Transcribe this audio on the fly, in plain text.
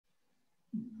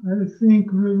I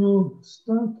think we will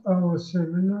start our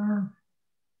seminar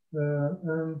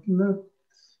and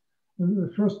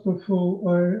first of all,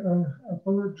 I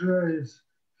apologize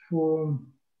for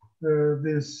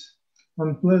this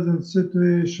unpleasant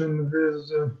situation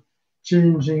with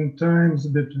changing times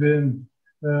between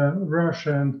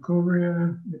Russia and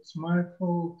Korea. It's my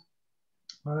fault.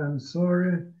 I'm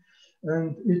sorry.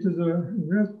 And it is a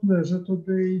great pleasure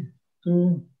today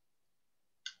to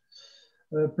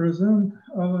present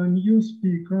our new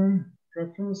speaker,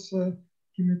 Professor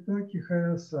Kimitaki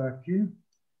Hayasaki.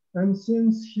 And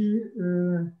since he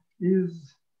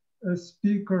is a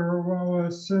speaker of our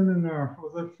seminar for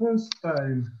the first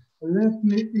time, let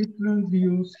me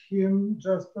introduce him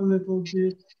just a little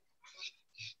bit.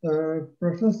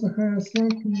 Professor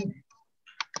Hayasaki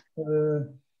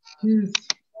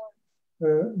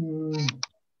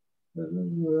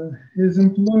is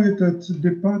employed at the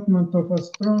Department of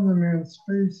Astronomy and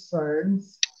Space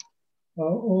Science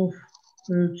of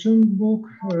Chungbuk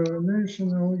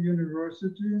National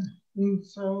University in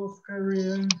South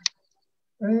Korea,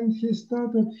 and he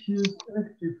started his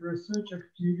active research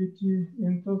activity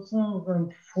in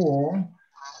 2004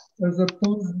 as a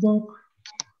postdoc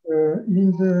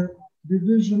in the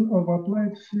Division of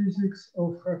Applied Physics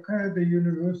of Hokkaido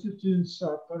University in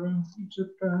Sapporo,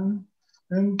 Japan,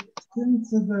 and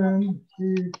since then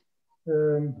he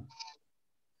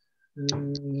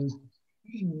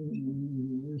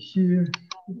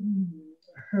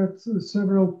had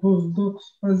several postdoc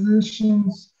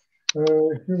positions.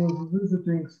 He was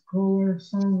visiting scholar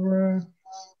somewhere,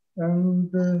 and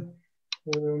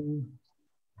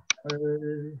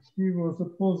he was a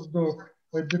postdoc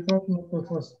at Department of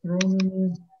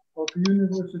Astronomy of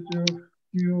University of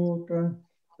Kyoto.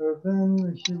 Then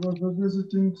he was a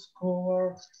visiting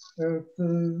scholar at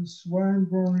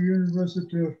Swinburne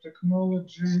University of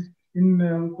Technology in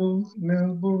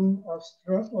Melbourne,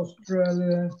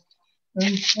 Australia.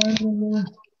 And finally,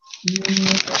 in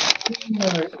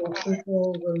July of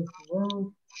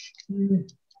 2012, he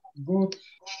got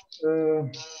a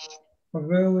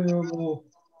valuable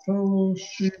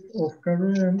fellowship of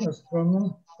Korean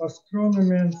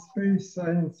Astronomy and Space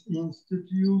Science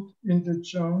Institute in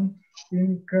Daejeon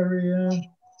in Korea.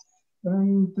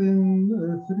 And in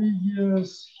 3 years,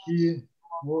 he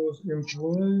was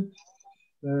employed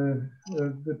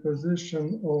at the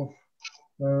position of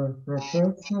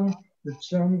professor at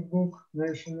Chungbuk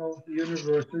National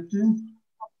University.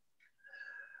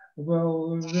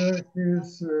 Well, there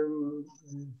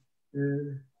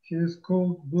he is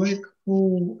called Black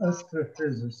Hole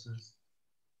astrophysicist.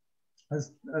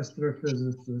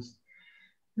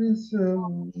 He's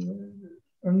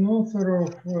an author of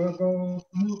about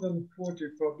more than 40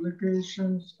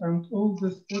 publications, and all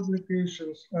these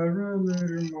publications are really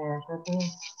remarkable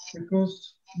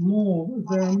because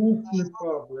they are mostly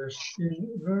published in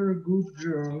very good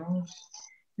journals,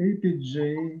 APJ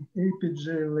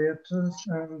Letters,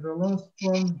 and the last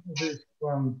one, this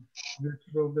one, which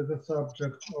will be the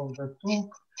subject of the talk,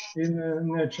 in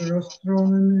Nature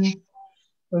Astronomy.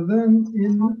 Then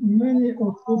in many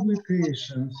of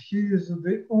publications, he is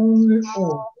the only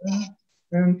author,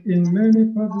 and in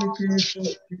many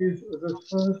publications, he is the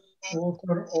first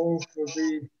author of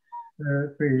the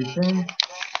paper.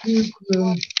 His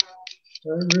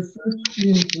research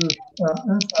interests are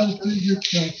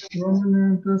astrophysics, astronomy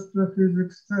and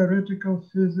astrophysics, theoretical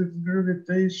physics,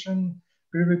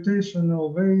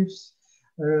 gravitational waves,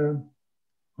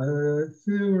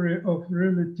 theory of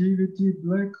relativity,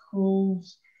 black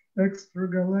holes,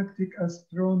 extragalactic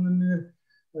astronomy,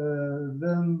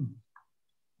 then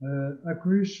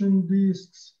accretion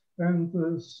disks, and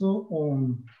so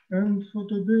on. And for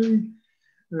today,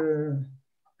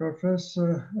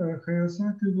 Professor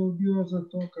Hayasaki will give us a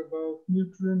talk about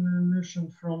neutrino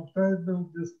emission from tidal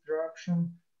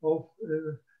destruction of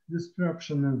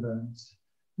disruption events.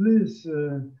 Please,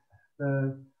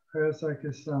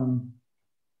 Hayasaki-san.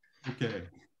 Okay.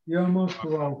 You're most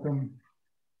welcome.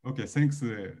 Okay, thanks.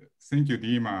 Thank you,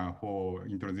 Dima, for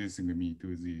introducing me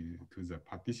to the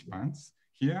participants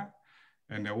here.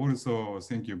 And also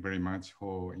thank you very much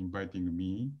for inviting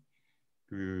me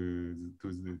to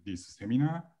this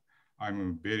seminar.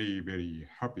 I'm very, very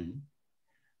happy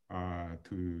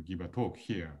to give a talk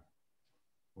here.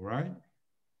 All right.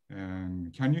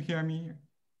 And can you hear me?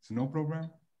 It's no problem?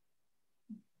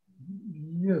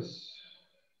 Yes,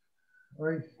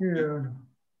 I hear.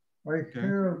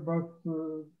 But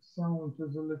sound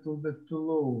is a little bit too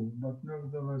low, but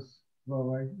nevertheless,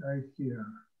 well, I hear.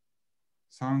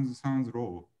 Sounds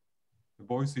low. The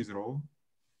voice is low.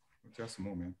 Just a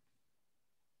moment.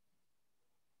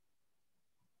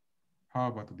 How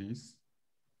about this?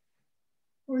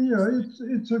 Oh yeah,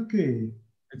 it's okay.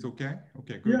 It's okay?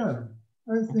 Okay, good. Yeah,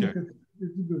 I think Okay.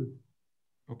 it's good.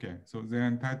 Okay, so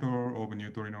then title of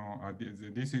Neutrino,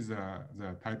 this is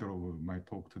the title of my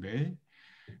talk today.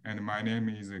 And my name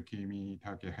is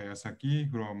Kimitake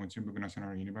Hayasaki from Chungbuk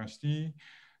National University.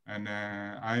 And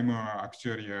I'm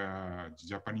actually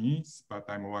Japanese, but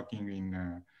I'm working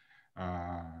in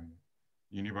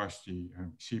university,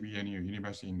 CBNU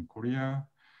University in Korea.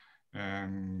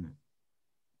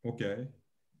 Okay,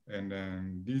 and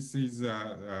then this is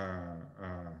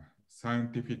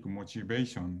scientific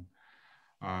motivation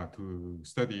to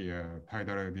study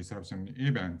tidal disruption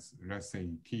events, let's say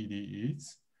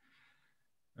TDEs.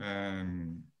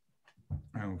 And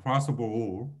first of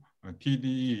all,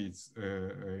 TDEs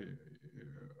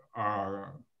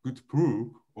are good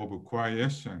proof of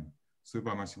quiescent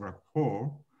supermassive black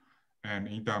hole and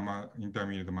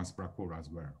intermediate mass black hole as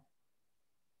well,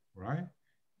 right?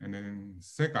 And then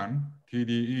second,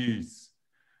 TDEs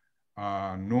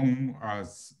are known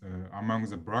as among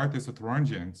the brightest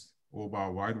transients over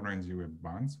a wide range of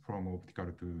bands from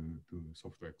optical to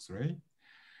soft X-ray.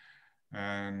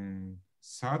 And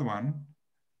third one,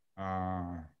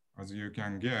 as you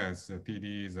can guess,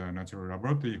 TD is a natural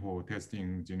laboratory for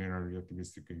testing general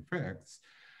relativistic effects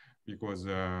because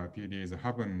TDs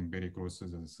happen very close to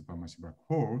the supermassive black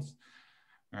holes.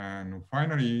 And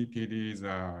finally, TD is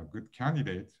a good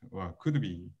candidate, or could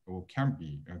be, or can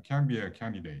be a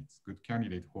candidate, good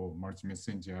candidate for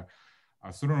multi-messenger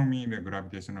astronomy, the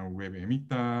gravitational wave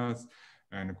emitters,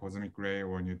 and cosmic ray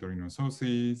or neutrino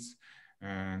sources.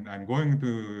 And I'm going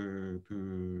to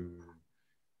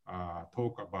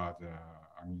talk about,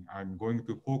 I'm going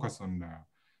to focus on the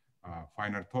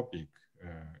final topic,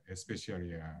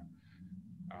 especially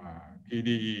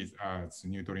TDEs as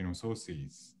neutrino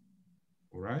sources.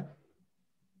 All right.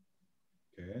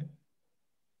 Okay.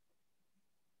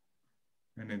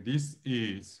 And then this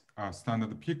is a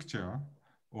standard picture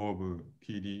of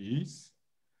TDEs.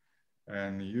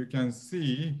 And you can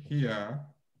see here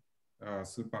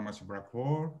supermassive black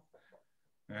hole.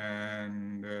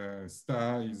 And the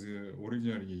star is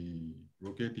originally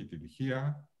located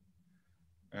here.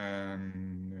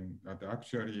 And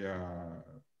actually,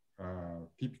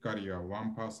 typically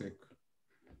 1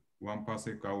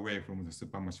 parsec away from the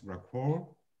supermassive black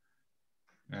hole.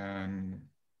 And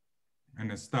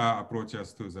the star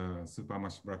approaches to the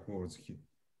supermassive black holes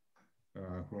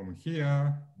from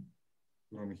here,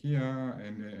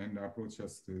 and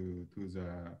approaches to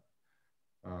the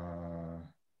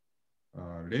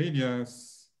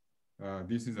radius.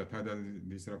 This is the tidal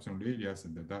disruption radius,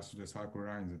 and the dashed circle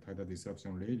line is the tidal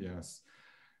disruption radius.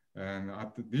 And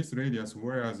at this radius,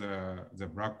 where the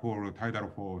black hole tidal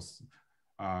force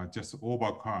just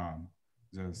overcome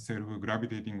the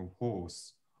self-gravitating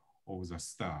force of the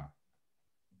star,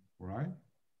 right?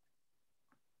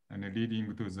 And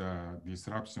leading to the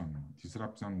disruption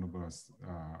of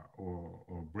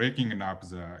or breaking up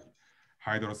the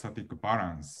hydrostatic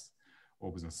balance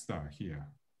of the star here,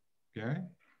 okay?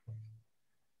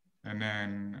 And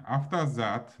then after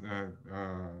that,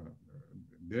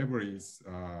 debris,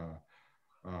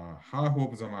 half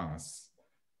of the mass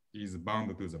is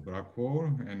bound to the black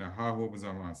hole, and half of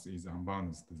the mass is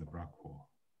unbound to the black hole.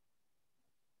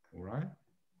 All right?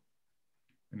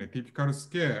 And the typical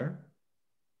scale,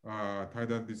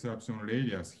 tidal disruption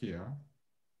radius here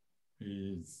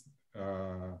is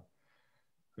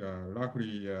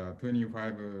roughly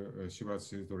 25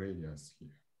 Schwarzschild radius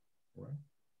here. All right?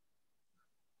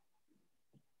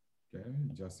 Okay,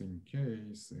 just in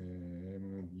case,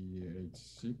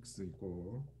 MBH6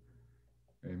 equal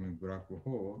M black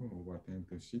hole over 10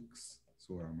 to 6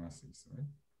 solar masses, right?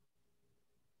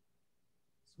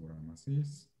 Solar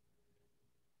masses,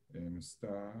 M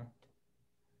star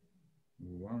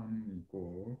 1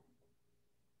 equal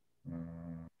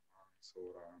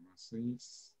solar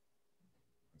masses,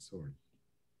 sorry.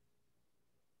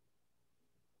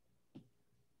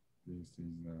 This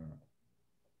is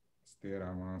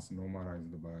stellar mass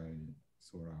normalized by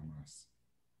solar mass,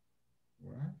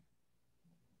 right?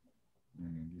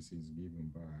 And this is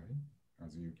given by,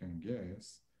 as you can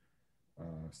guess,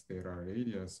 stellar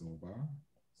radius over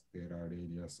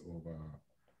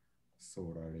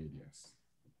solar radius,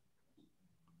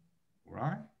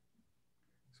 right?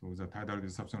 So the tidal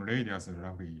disruption radius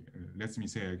roughly, let me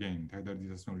say again, tidal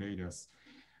disruption radius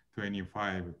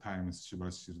 25 times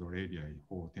Schwarzschild radii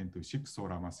for 10 to 6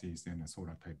 solar masses and a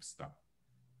solar type star.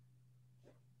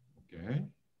 Okay.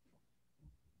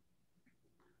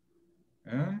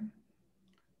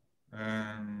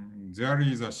 And there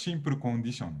is a simple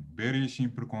condition, very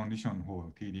simple condition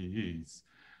for TDEs.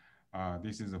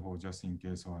 This is for just in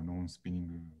case of a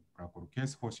non-spinning black hole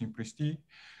case for simplicity.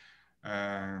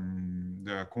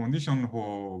 The condition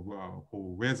for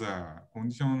whether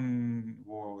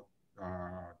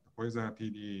whether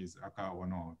TD is occur or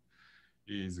not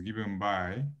is given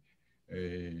by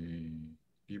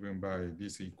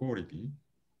this equality.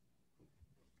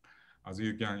 As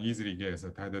you can easily guess, the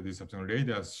tidal disruption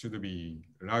radius should be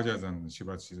larger than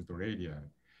Shibatsu's radii.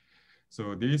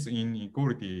 So this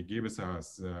inequality gives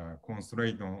us a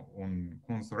constraint on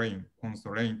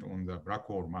the black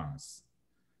hole mass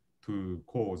to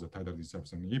cause the tidal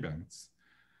disruption events.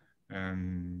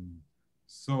 And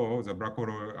so the black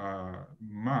hole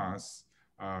mass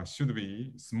should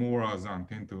be smaller than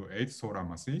 10 to 8 solar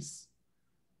masses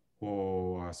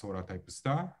for a solar type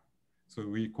star. So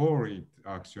we call it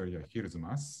actually a Hill's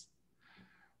mass.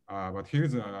 But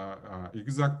here's the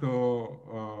exact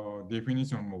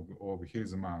definition of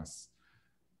Hill's mass.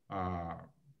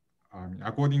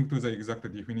 According to the exact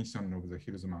definition of the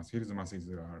Hill's mass is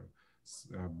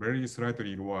very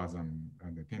slightly lower than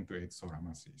the 10 to 8 solar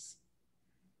masses.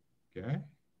 Okay.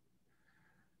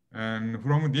 And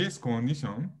from this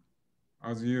condition,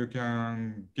 as you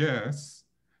can guess,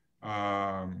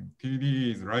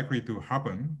 TD is likely to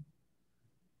happen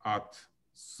at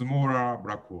smaller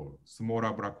black hole.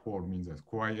 Smaller black hole means that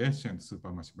quiescent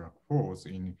supermassive black holes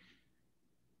in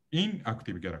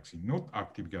inactive galaxy, not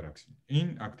active galaxy,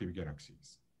 inactive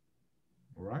galaxies.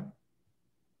 All right.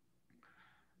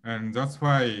 And that's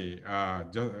why,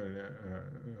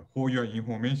 for your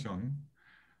information,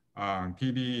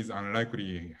 TD is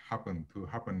unlikely to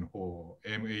happen for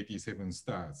M87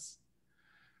 stars.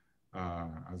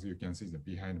 As you can see,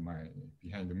 behind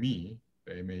me,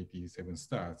 the M87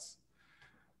 stars.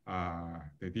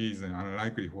 That is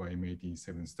unlikely for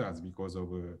M87 stars because of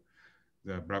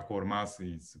the black hole mass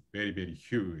is very, very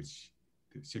huge,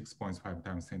 6.5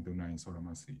 times 10 to 9 solar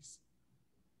masses.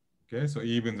 Okay, so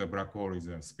even the black hole is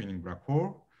a spinning black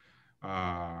hole.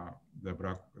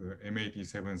 The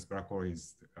M87's black hole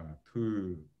is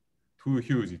too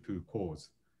huge to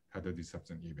cause tidal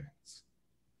disruption events.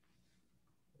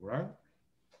 Right?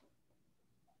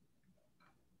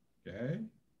 Okay.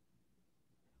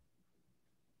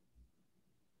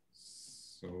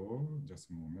 So just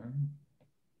a moment.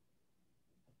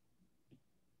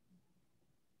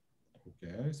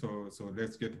 Okay, so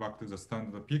let's get back to the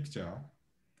standard picture.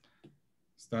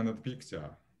 Standard picture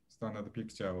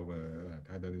of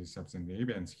tidal disruption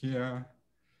events here.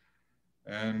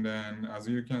 And then as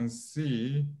you can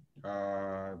see,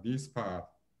 this part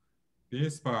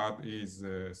is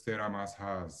stellar mass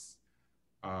has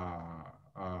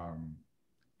a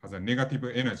negative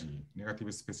energy,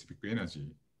 negative specific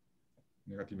energy.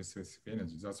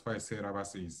 That's why stellar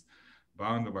mass is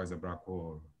bound by the black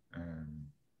hole and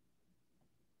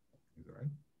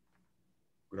right?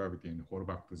 Gravity and hold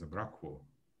back to the black hole.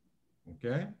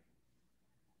 Okay?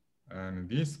 And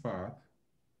this part,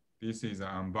 this is an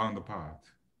unbound part.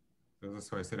 So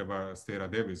that's why stellar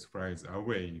debris flies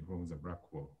away from the black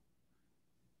hole.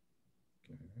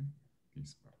 Okay,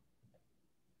 this part.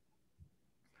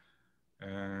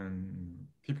 And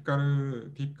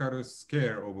typical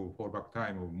scale of fallback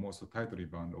time of most tightly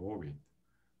bound orbit.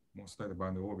 Most tightly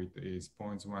bound orbit is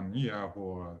 0.1 year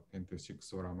for 10 to 6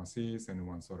 solar masses and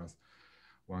one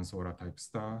solar type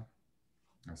star.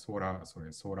 Solar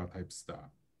type star.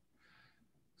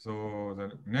 So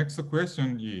the next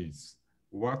question is,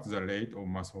 what's the rate of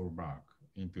mass fallback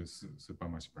into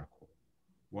supermassive black hole?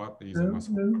 What is the mass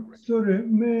fallback rate? Sorry,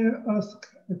 may I ask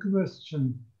a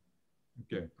question?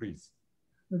 Okay, please.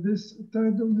 This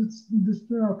tidal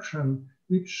disruption,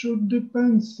 it should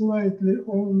depend slightly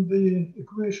on the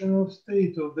equation of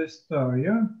state of the star,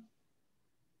 yeah?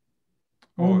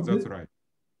 Oh, that's right.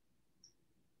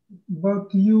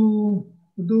 But you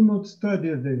do not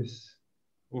study this.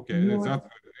 Okay,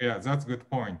 that's a good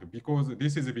point. Because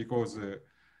this is because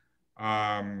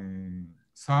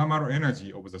thermal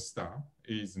energy of the star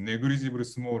is negligible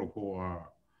small for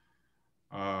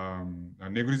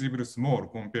negligible small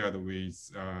compared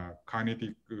with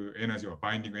kinetic energy or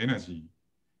binding energy,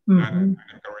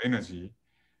 mechanical energy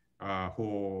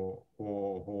for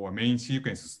a main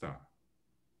sequence star,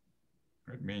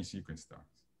 right? Main sequence stars.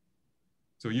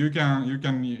 So you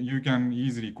can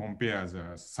easily compare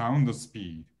the sound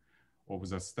speed of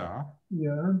the star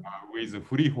with the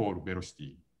free fall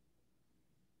velocity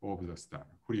of the star,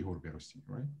 free fall velocity,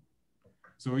 right?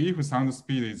 So if sound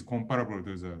speed is comparable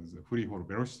to the free fall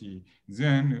velocity,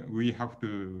 then we have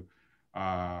to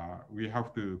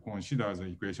consider the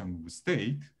equation of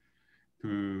state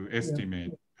to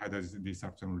estimate tidal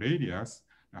disruption radius.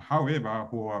 However,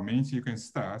 for main sequence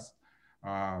stars,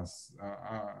 as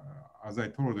I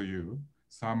told you,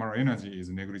 thermal energy is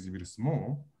negligibly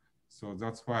small. So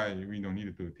that's why we don't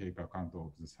need to take account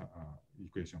of the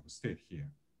equation of state here.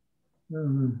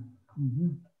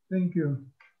 Thank you.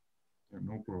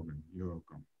 No problem. You're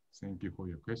welcome. Thank you for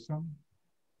your question.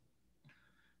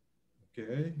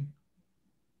 Okay.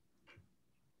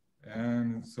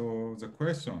 And so the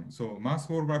question, so mass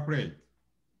fallback rate.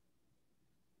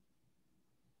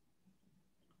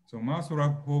 So mass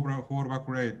fallback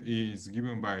rate is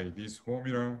given by this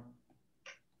formula.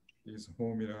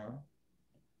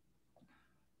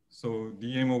 So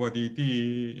dm over dt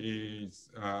is,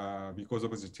 because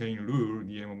of the chain rule,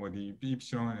 dm over d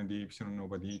epsilon and d epsilon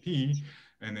over dt.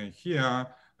 And then here,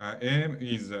 m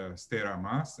is stellar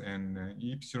mass and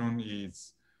epsilon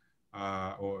is,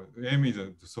 or m is,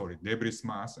 debris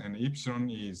mass, and epsilon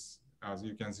is, as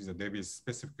you can see, the debris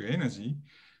specific energy,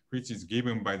 which is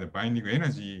given by the binding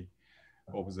energy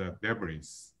of the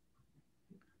debris.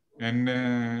 And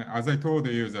as I told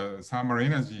you, the thermal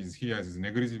energy is here is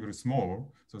negligibly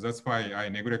small. So that's why I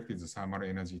neglected the thermal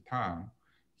energy term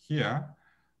here.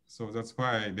 So that's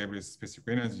why debris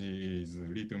specific energy is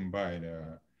written by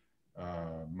the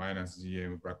minus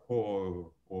gm black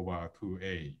hole over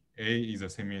 2a. A is a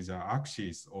semi-major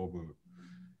axis of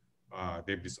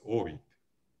debris orbit.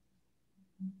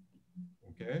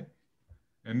 Okay.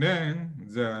 And then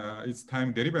its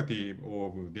time derivative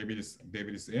of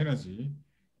debris energy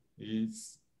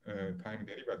is time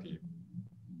derivative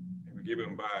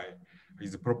given by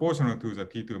is proportional to the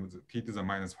t to the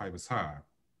minus 5 third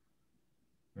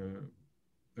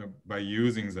by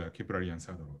using the Keplerian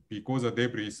third law, because the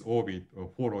debris orbit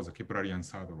follows the Keplerian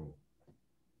third law.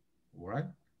 All right.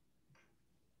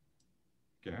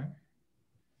 Okay.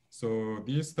 So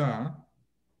this term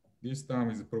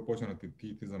is proportional to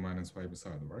t to the minus 5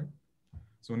 third, right?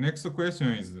 So next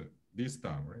question is this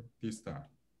term, right? This term.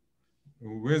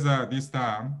 Whether this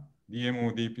term, dm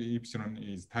over d epsilon,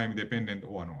 is time dependent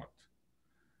or not.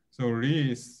 So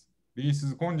Lee's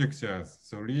conjectures,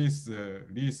 so Lee's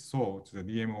thought the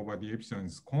dm over d epsilon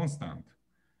is constant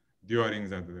during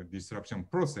the disruption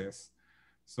process.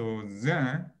 So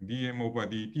then dm over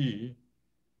dt,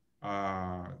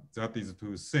 that is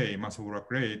to say mass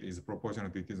fallback rate is proportional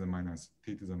to t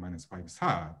to the minus 5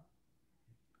 third.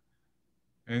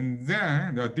 And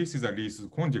then this is a Lee's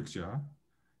conjecture.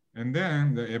 And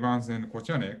then the Evans and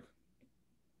Kochanek,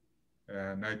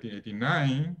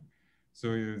 1989, so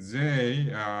they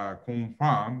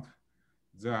confirmed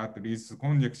that Lee's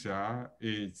conjecture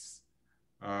is,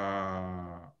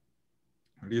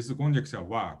 Lee's conjecture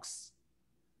works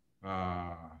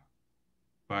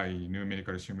by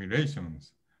numerical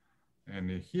simulations. And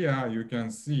here you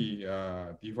can see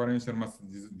differential mass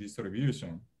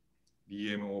distribution,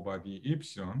 dm over d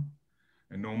epsilon,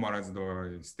 and normalized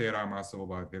stellar mass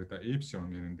over delta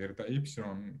epsilon, and delta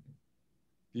epsilon,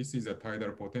 this is a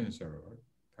tidal potential, right?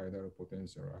 Tidal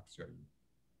potential, actually.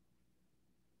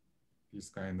 This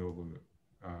kind of,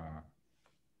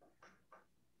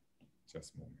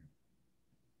 just a moment.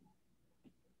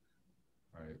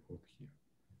 I put here.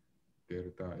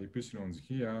 Delta epsilon is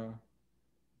here.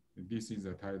 This is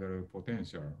a tidal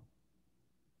potential.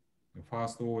 The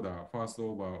first order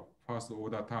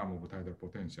term of tidal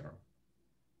potential.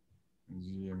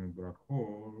 GM black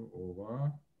hole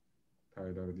over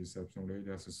tidal disruption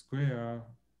radius square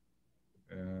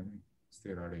and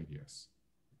stellar radius.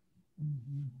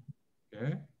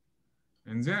 Okay,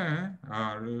 and then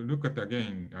look at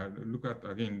again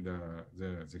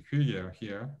the figure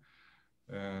here,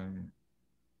 and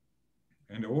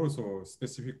also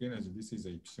specific energy. This is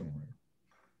epsilon, right?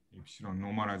 Epsilon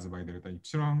normalized by delta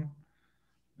epsilon.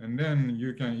 And then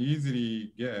you can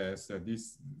easily guess that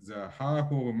the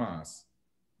half of mass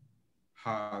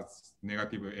has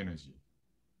negative energy.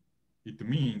 It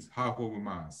means half of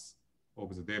mass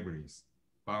of the debris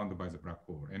bound by the black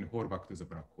hole and fall back to the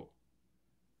black hole.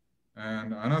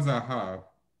 And another half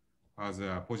has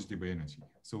a positive energy.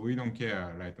 So we don't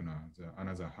care right now,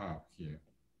 another half here.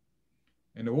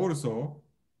 And also,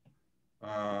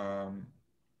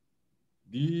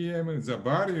 the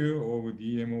value of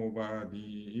dm over d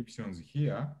epsilon is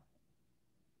here,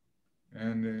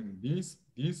 and then this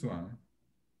one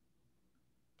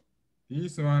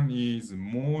is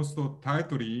most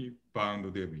tightly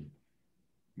bound debris,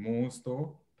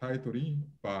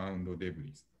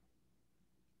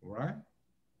 right?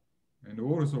 And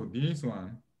also this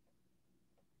one,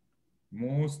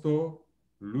 most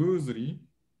loosely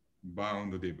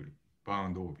bound debris,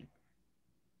 bound orbit.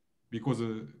 Because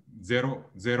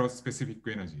zero specific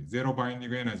energy, zero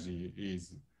binding energy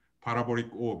is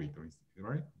parabolic orbit,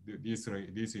 right? This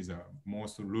is a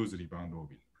most loosely bound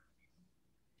orbit.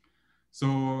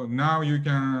 So now you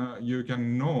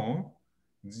can know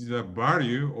the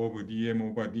value of dm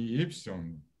over d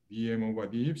epsilon. Dm over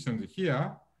d epsilon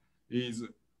here is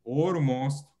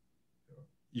almost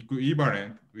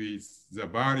equivalent with the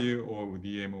value of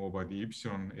dm over d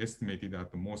epsilon estimated at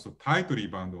the most tightly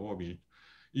bound orbit.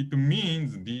 It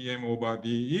means dm over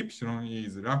d epsilon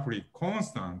is roughly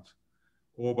constant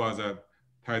over the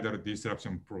tidal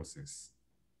disruption process.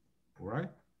 All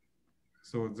right?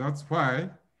 So that's why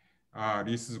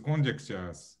these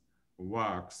conjectures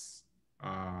works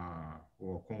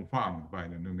or confirmed by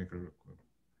the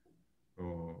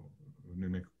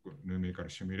numerical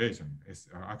simulation.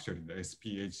 Actually, the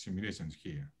SPH simulations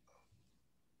here.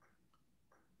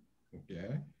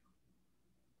 Okay.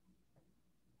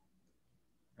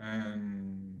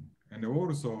 And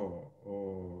also,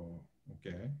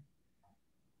 okay.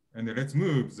 And let's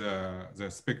move the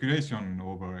speculation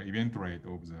over event rate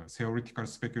of the theoretical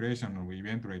speculation of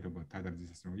event rate of tidal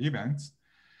disruption events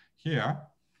here.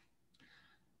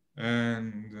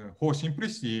 And for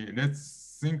simplicity,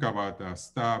 let's think about a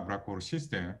star black hole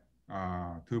system,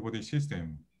 two-body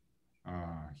system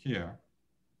here.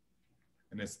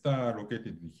 And a star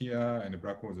located here, and a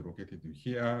black hole is located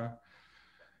here.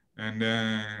 And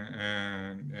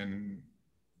then,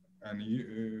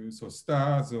 so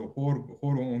stars hold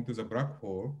onto the black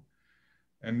hole.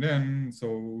 And then,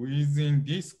 so within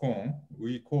this cone,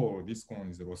 we call this cone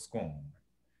is the Ross cone.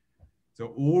 So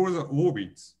all the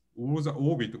orbit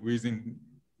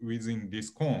within this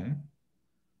cone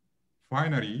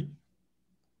finally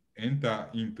enter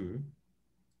into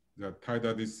the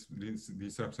tidal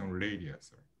disruption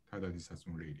radius,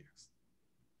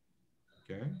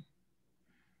 Okay.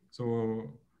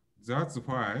 So that's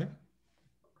why,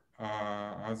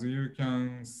 as you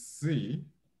can see,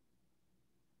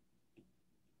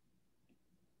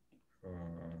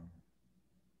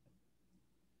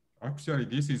 actually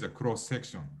this is a cross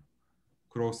section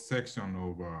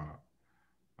of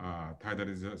tidal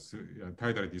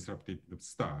disrupted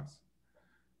stars.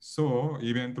 So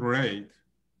event rate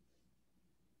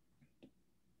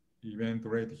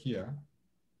here,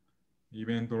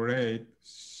 event rate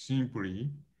simply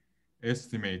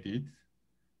estimated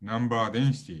number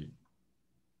density.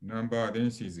 Number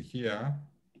density is here,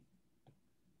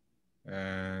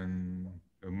 and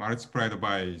multiplied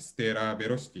by stellar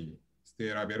velocity.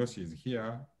 Stellar velocity is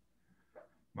here,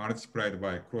 multiplied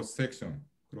by cross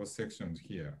sections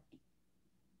here.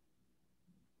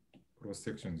 Cross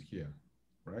sections here,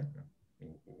 right?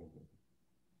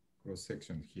 Cross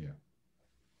sections here.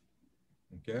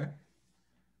 Okay.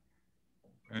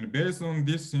 And based on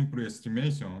this simple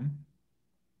estimation,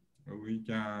 we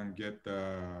can get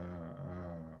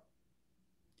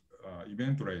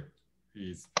event rate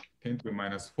is 10 to the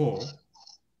minus 4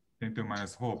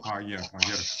 per year per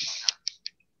galaxy.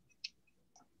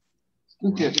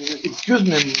 Okay. Excuse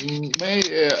me, may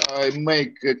I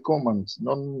make a comment?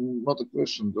 Not a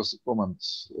question, just a comment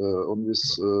on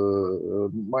this.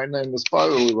 My name is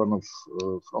Pavel Ivanov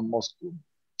from Moscow.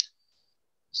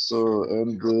 So,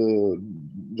 and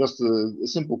just a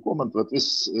simple comment that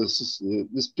this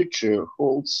picture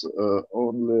holds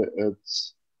only at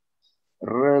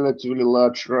relatively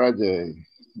large radii,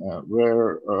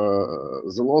 where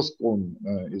the lost cone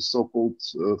is so-called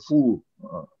full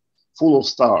of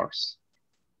stars.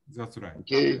 That's right.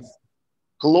 Okay,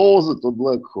 closer to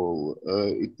black hole,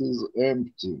 it is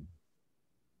empty.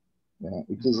 Yeah,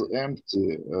 it is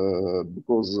empty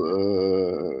because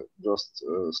just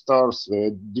stars were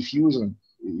diffusing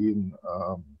in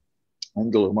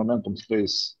angular momentum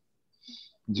space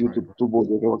due to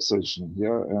two-body relaxation.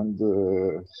 Yeah, and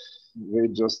they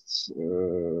just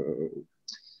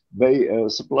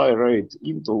supply rate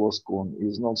into lost cone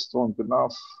is not strong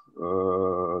enough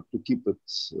to keep it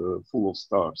full of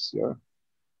stars. Yeah,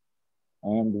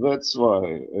 and that's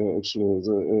why actually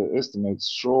the estimates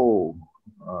show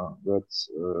that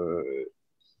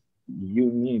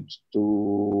you need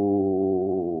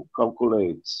to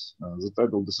calculate the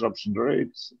tidal disruption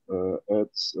rate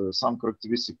at some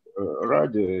characteristic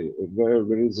radii where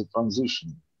there is a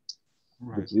transition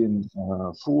between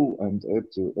full and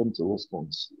empty lost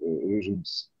cones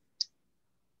regimes.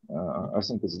 I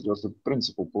think it's just a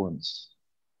principal point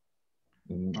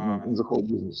in the whole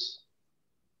business.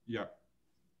 Yeah.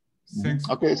 Thanks.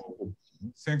 Okay.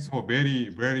 Thanks for very,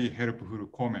 very helpful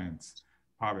comments,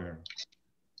 Pavel.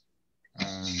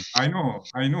 I know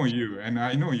you, and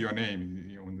I know your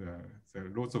name on the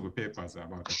lots of papers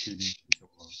about the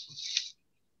TDEs.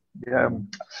 Yeah,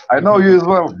 I know you as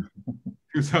well.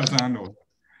 2000.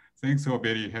 Thanks for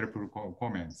very helpful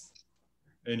comments.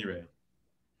 Anyway.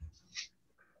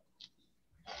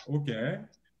 Okay.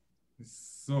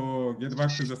 So get back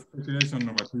to the speculation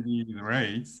of TD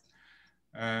rates.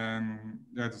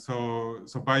 So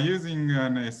by using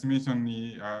an estimation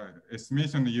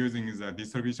using the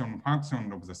distribution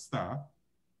function of the star,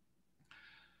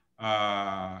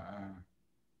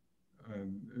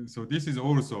 so this is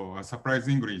also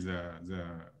surprisingly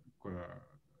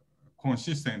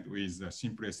consistent with the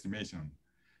simple estimation,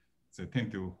 the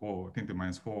 10 to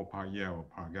minus 4 per year or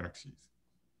per galaxies.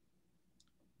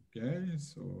 Okay,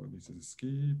 so this is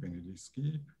skip and this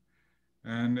skip.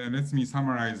 And let me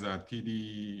summarize the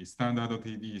TD, standard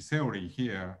TD theory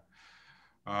here.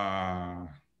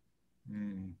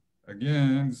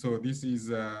 Again, so this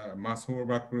is a mass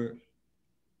Hall-Back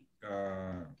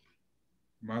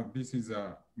this is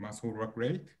a mass Hall-Back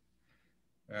rate,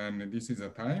 and this is a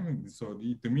time. So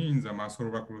it means a mass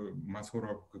Hall-Back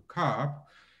curve,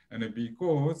 and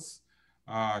because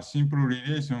simple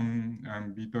relation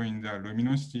between the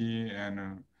luminosity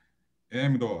and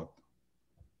m dot.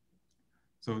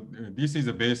 So this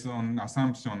is based on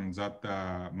assumption that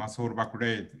mass Hall-Back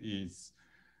rate is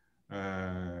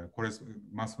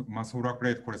mass Hall-Back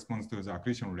rate corresponds to the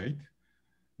accretion rate.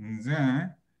 And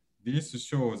then this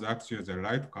shows actually the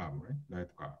light curve, right?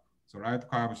 Light curve. So light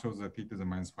curve shows the t to the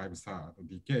minus 5/3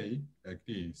 decay like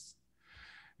this.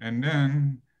 And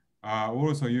then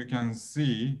also you can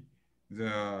see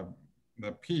the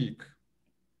peak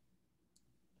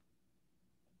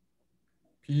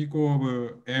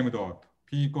of m dot.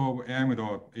 Peak of m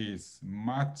dot is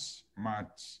much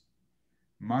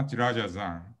larger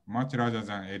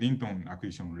than Eddington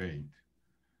accretion rate.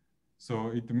 So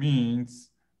it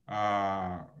means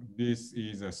this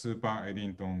is a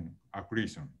super-Eddington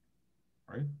accretion,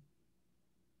 right?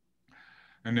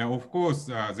 And of course,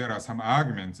 there are some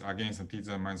arguments against the t to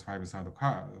the minus 5/3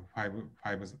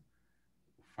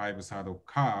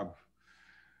 curve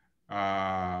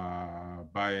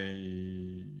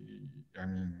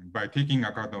by taking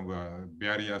account of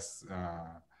various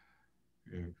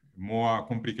more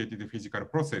complicated physical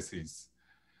processes.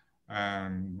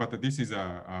 But this is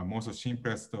a most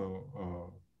simplest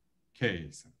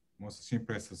case, most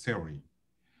simplest theory.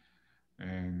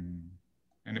 And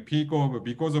the peak of,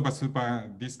 because of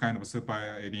this kind of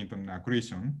super-Eddington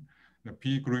accretion, the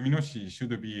peak luminosity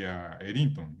should be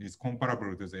Eddington. It's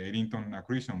comparable to the Eddington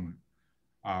accretion,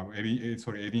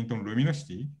 Eddington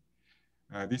luminosity.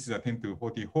 This is a 10 to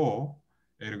 44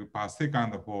 L per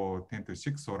second for 10 to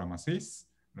 6 solar masses,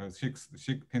 10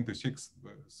 to 6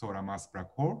 solar mass black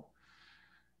hole.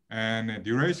 And the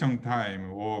duration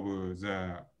time of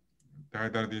the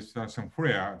tidal dispersion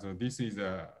flare, so this is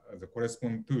the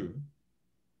correspond to.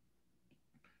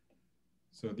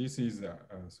 So this is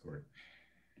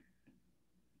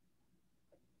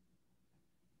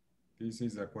this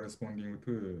is corresponding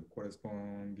to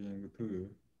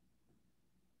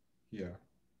here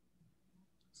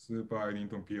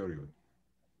super-Eddington period,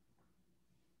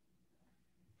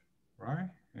 right?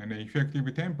 And the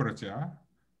effective temperature,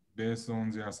 based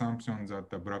on the assumption that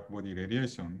the black body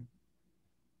radiation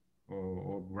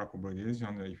or black body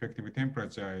radiation, the effective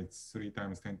temperature is 3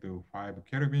 times 10 to 5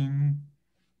 Kelvin.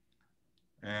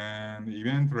 And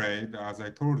event rate, as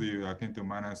I told you, 10 to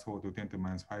minus 4 to 10 to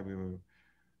minus 5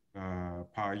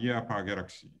 per year per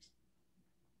galaxies.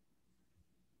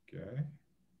 Okay.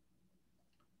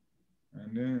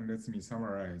 And then let me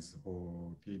summarize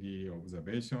for TD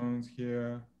observations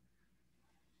here.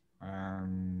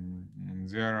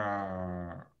 There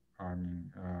are,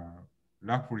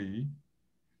 roughly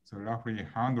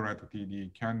 100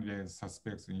 TD candidate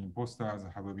suspects imposters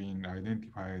have been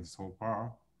identified so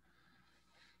far.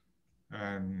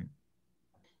 And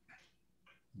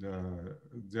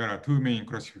there are 2 main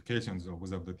classifications of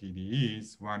the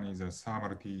TDEs. One is a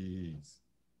summer TDEs.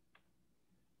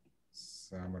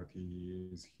 Summer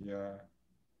TDEs here.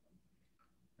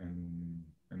 And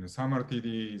the summer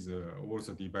TD is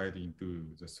also divided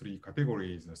into the 3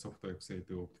 categories: the soft X-ray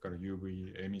to optical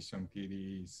UV emission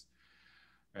TDs,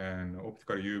 and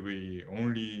optical UV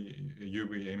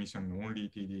emission only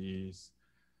TDs,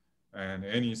 and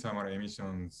any summer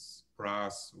emissions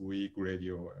plus weak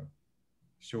radio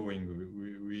showing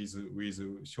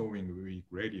weak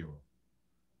radio.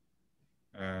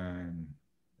 And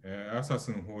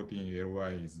Assassin 14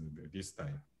 LY is this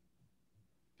type.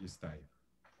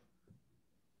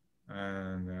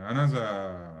 And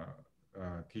another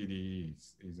TD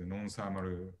is a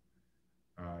non-thermal,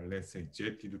 let's say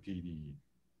jetted TD.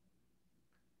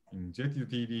 In jetted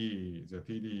TD, the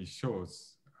TD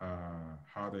shows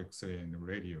hard X-ray and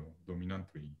radio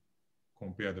dominantly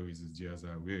compared with the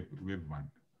other wave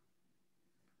band,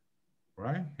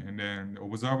 right? And then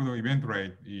observed event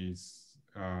rate is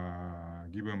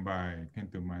given by 10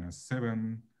 to minus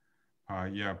 7 per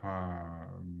year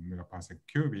per megaparsec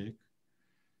cubic.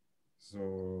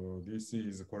 So this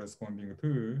is corresponding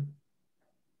to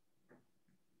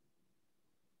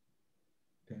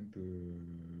 10 to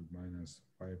minus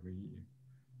 5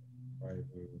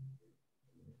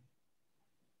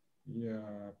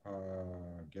 year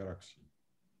per galaxy.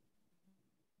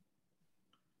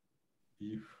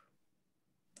 If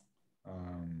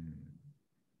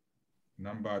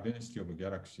number density of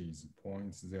galaxies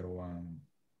 0.01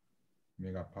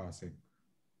 megaparsec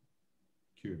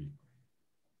cubic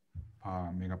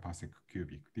per megaparsec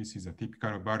cubic. This is a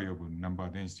typical value of number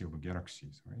density of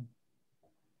galaxies, right?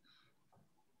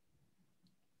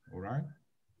 All right.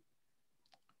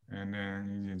 And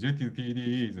then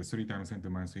TDE is 3 times 10 to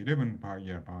minus 11 per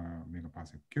year per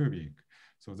megaparsec cubic.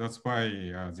 So that's why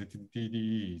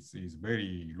TDE is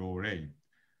very low rate,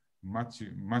 much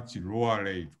lower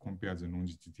rate compared to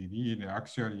non-GTTD.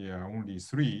 Actually, only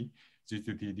 3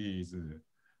 GTTDs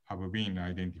have been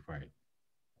identified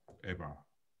ever.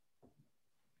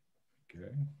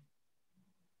 Okay.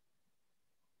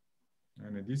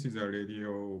 And this is a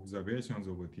radio observations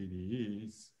of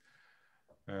TDEs.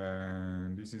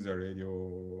 And this is a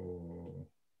radio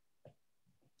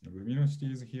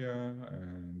luminosities here,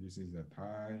 and this is the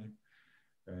time.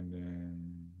 And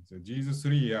then the these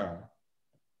 3 are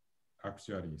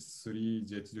actually 3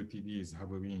 ZTDs have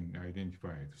been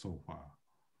identified so far.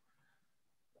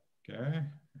 Okay,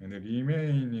 and the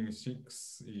remaining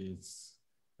 6 is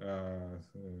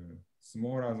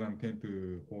smaller than 10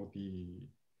 to 40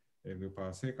 L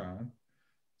per second.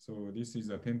 So this is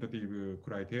a tentative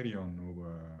criterion of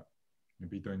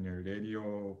between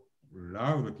radio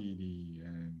loud TD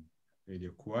and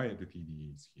radio quiet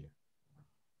TDs here,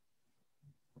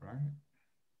 right?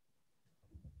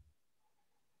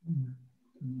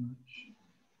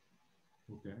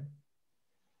 Okay.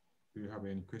 Do you have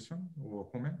any question or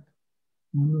comment?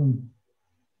 No.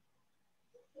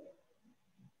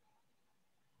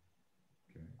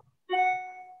 Okay.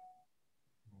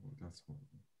 Oh, that's what.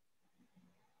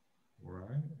 All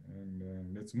right,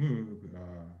 and let's move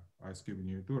ice cube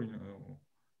neutrino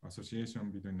association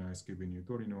between ice cube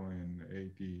neutrino and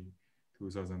AT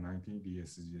 2019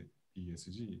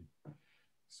 DSG.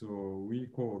 So we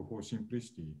call for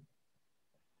simplicity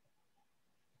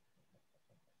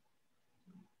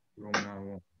from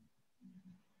now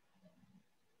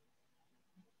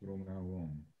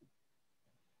on.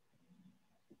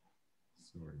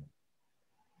 Sorry.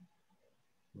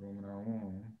 From now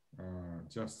on,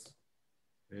 just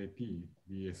AT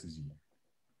DSG.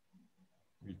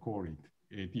 We call it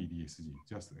AT DSG,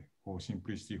 just for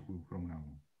simplicity from now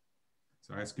on.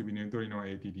 So ice cube neutrino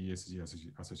AT DSG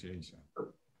association.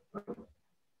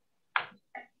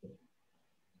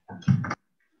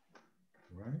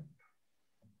 Right?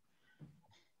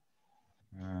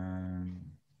 And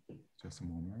just a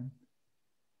moment.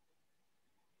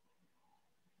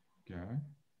 Okay.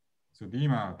 So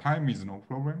Dima, time is no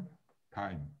problem?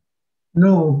 Time.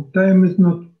 No, time is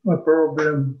not a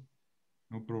problem.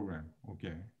 No problem.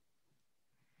 Okay.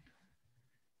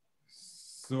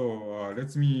 So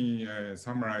let me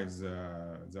summarize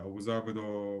the observed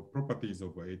properties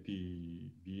of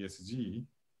AT-DSG.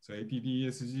 So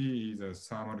AT-DSG is a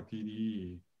thermal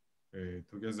TDE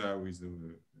together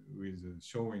with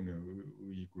showing a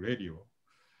weak radio.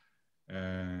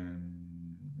 And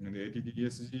the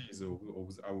AT-DSG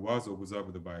was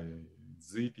observed by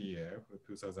ZTF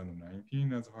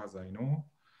 2019, as far as I know.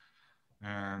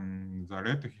 And the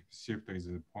red shift is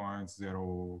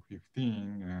 0.015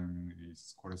 and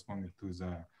is corresponding to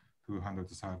the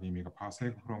 230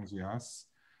 megaparsec from the Earth.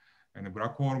 And the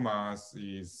black hole mass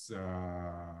is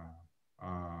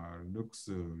looks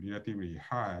relatively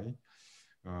high,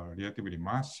 relatively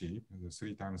massive,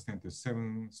 3 times 10 to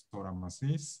 7 solar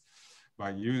masses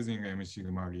by using M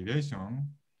sigma relation.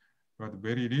 But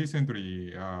very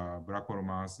recently, black hole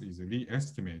mass is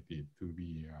re-estimated to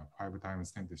be 5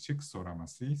 times 10 to 6 solar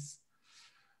masses.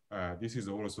 This was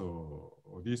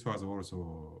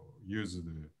also used.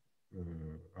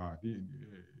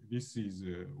 This is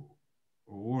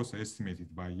also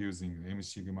estimated by using M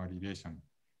sigma relation.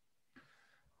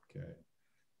 Okay.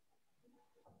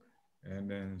 And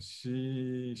then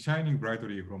shining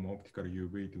brightly from optical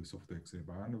UV to soft X-ray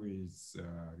band with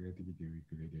relativity weak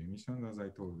radio emission, as I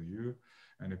told you,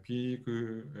 and peak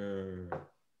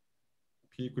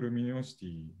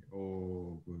luminosity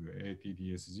of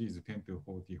AT-DSG is 10 to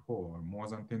 44, more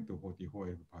than 10 to 44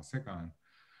 F per second.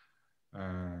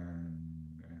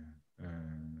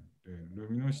 The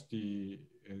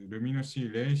luminosity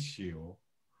ratio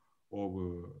of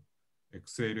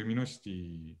X-ray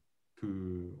luminosity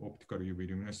to optical UV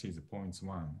luminosity is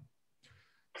 0.1.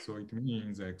 So it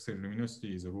means the X-ray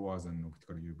luminosity is lower than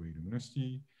optical UV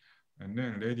luminosity. And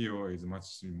then radio is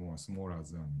much more smaller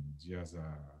than the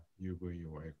other UV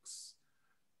or X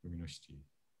luminosity.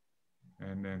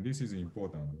 And then this is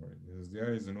important, right? Because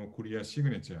there is no clear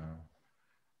signature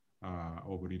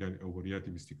of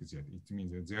relativistic jet. It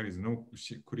means that there is no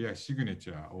clear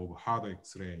signature of hard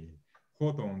X-ray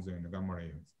photons and gamma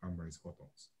rays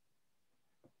photons.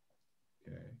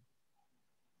 Okay.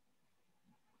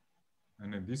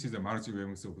 And then this is the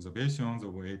multi-wavelength observations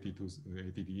of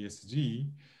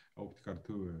TDESG, optical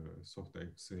to soft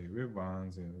X-ray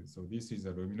wavebands. So this is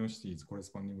the luminosity, it's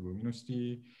corresponding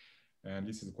luminosity, and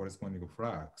this is corresponding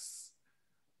flux.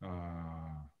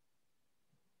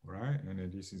 Right, and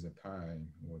then this is the time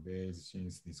or days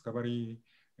since discovery,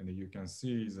 and you can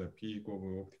see the peak of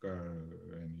optical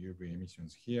and UV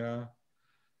emissions here,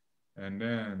 and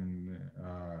then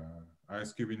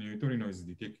ice cube neutrino is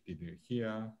detected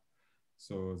here.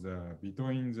 So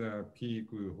between the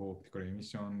peak of optical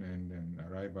emission and then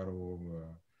arrival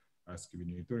of ice cube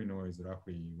neutrino is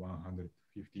roughly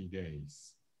 150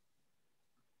 days,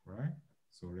 right?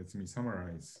 So let me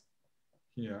summarize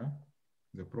here.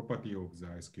 The property of the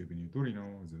ice cube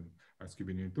neutrino, the ice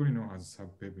cube neutrino has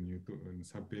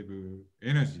sub-PeV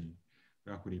energy,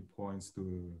 roughly points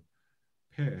to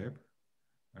PeV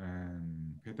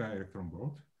and peta electron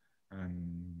volt.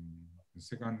 And the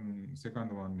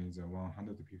second one is a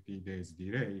 150 days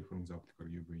delay from the optical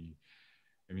UV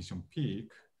emission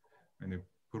peak. And the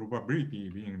probability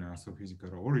being an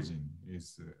astrophysical origin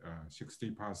is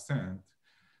 60%.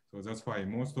 So that's why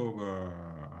most of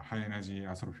high energy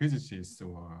astrophysicists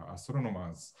or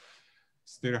astronomers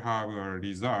still have a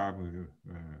reserved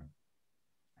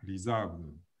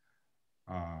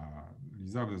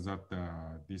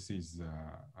that this is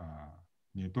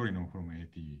neutrino from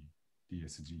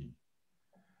ATDSG.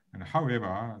 And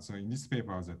however, so in this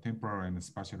paper, the temporal and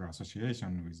spatial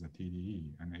association with the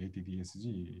TDE and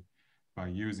ATDSG by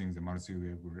using the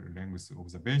multi-wavelength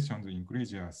observations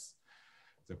increases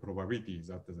the probability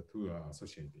that the two are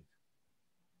associated.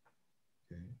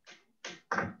 Okay.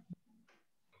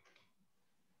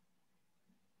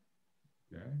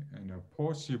 Okay. And a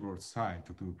possible site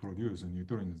to produce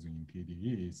neutrinos in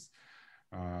TDEs,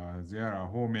 there are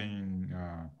four main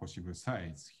possible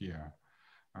sites here.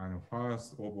 And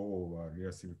first of all,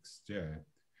 relativistic jet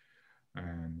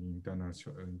and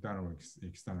internal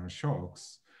external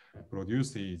shocks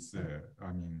produces,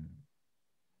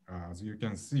 as you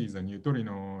can see, the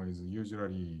neutrino is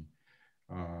usually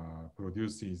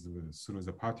produces through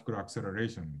the particle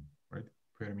acceleration, right?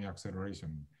 Fermi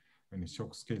acceleration. And the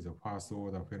shock scale, the first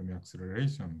order Fermi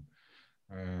acceleration,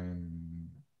 and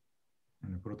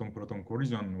proton-proton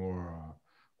collision or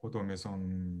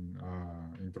photomeson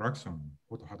interaction,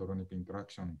 photohadronic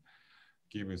interaction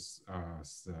gives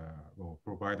us or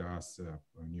provide us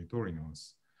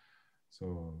neutrinos.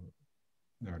 So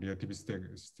the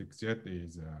relativistic jet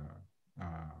is a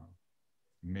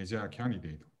major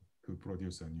candidate to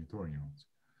produce neutrinos.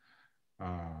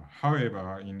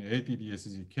 However, in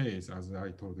ATDSG case, as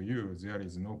I told you, there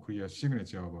is no clear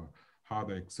signature of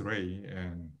hard X-ray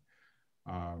and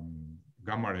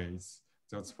gamma rays.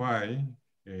 That's why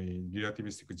a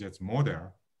relativistic jet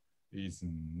model is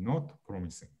not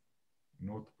promising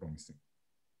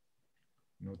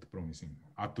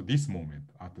at this moment.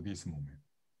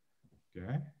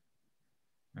 Okay,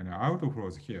 and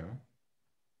outflows here.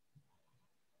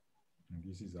 And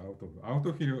this is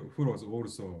outflows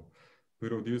also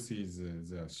produces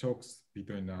the shocks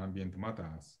between the ambient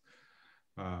matters.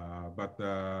 But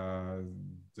the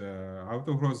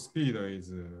outflow speed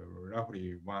is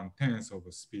roughly 1/10 of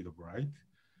the speed of light.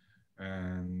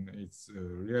 And it's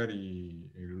really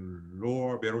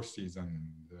lower velocity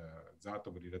than that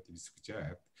of relativistic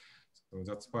jet. So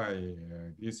that's why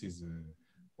this is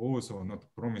also not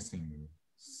promising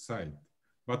site,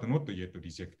 but not yet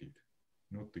rejected.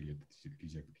 Not yet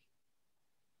rejected.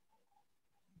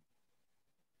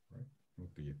 Right?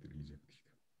 Not yet rejected.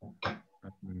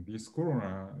 And this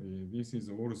corona, this is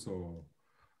also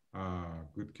a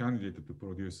good candidate to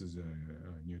produce the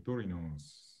neutrinos.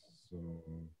 So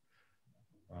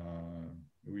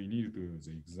we need to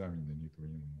examine the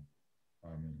neutrino,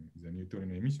 the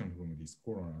neutrino emission from this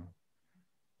corona.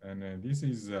 And this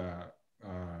is the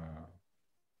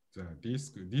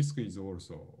disk. Disk is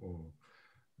also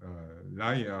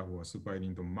layer or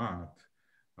super-Eddington mat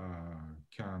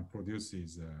can produce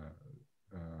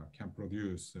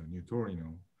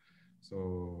neutrino.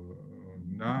 So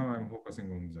now I'm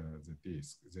focusing on the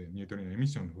disk, the neutrino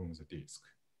emission from the disk.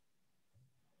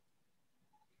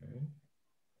 Okay.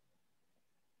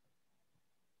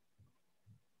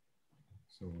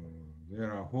 So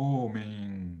there are four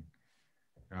main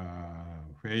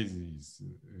phases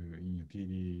in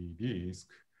TD disk,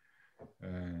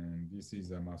 and this is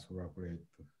a mass flow rate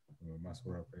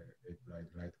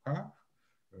light curve,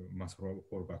 mass flow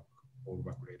fallback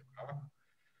rate curve.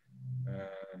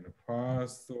 And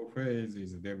first phase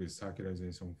is debris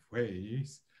circularization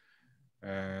phase,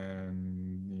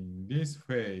 and in this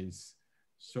phase,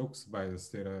 shocks by the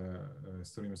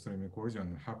stellar stream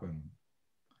collision happen.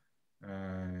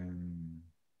 And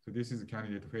so this is a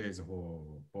candidate phase for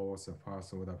both the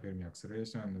first order Fermi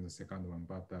acceleration and the second one.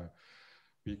 But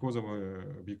because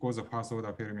the first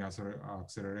order Fermi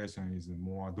acceleration is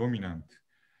more dominant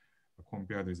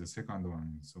compared with the second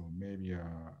one, so maybe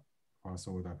a first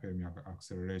order Fermi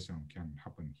acceleration can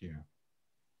happen here.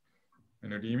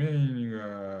 And the remaining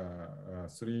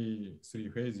three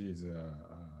phases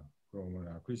from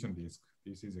the accretion disk,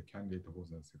 this is a candidate for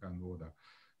the second order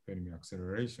Fermi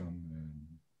acceleration.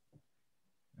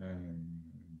 And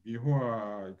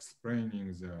before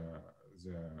explaining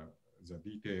the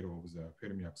detail of the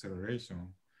Fermi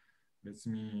acceleration, let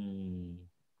me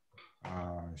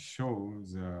show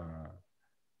the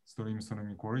stream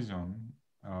collision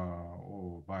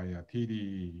or by a TD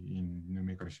in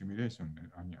numerical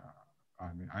simulation,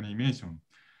 animation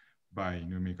by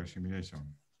numerical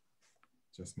simulation.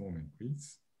 Just a moment,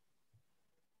 please.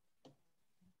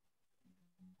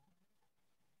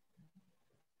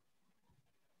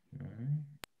 Okay.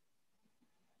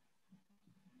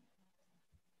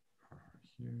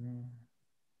 Here.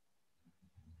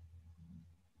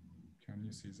 Can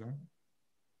you see that?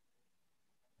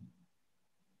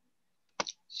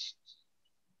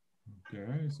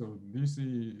 Okay, so this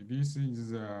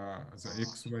is the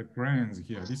XY planes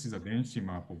here. This is a density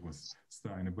map of a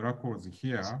star and black holes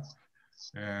here.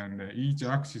 And each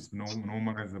axis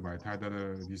normalized by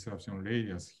tidal disruption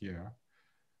radius here.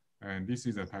 And this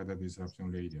is a tidal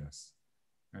disruption radius.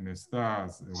 And the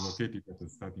stars located at the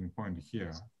starting point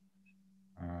here.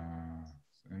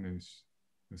 And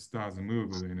the stars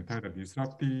move in a tidal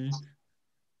disruptive.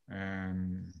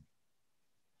 And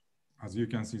as you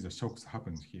can see, the shocks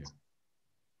happened here.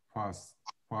 Fast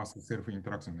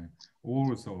self-interaction.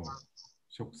 Also,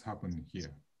 shocks happen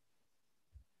here.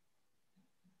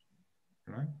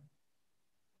 Right?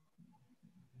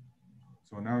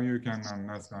 So now you can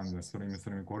understand the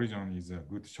stream collision is a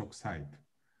good shock site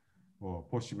or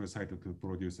possible site to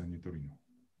produce a neutrino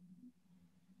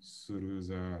through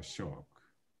the shock.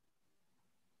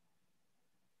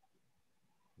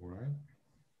 All right?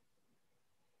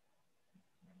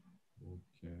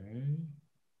 Okay.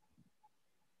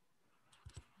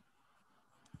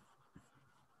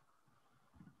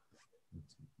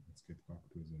 Let's get back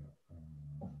to the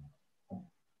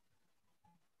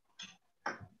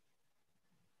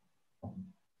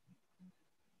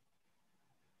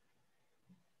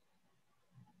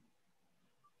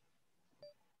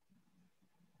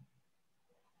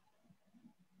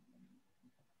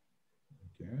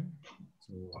okay.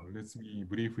 So let me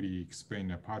briefly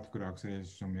explain a particular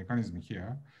acceleration mechanism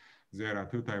here. There are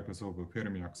two types of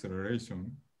Fermi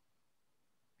acceleration.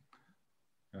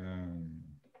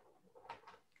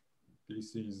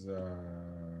 This is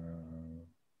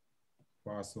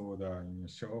first order in a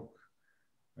shock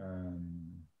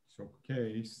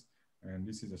case, and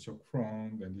this is a shock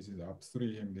front, and this is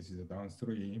upstream, this is a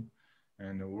downstream,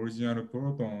 and the original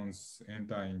protons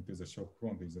enter into the shock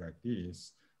front is like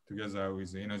this, together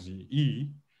with energy E,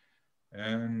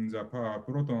 and the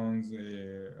protons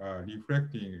are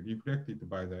reflected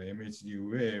by the MHD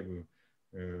wave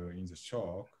in the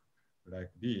shock,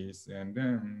 like this, and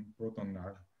then proton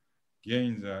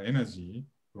gains energy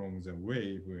from the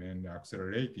wave and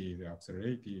accelerated,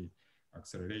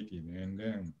 and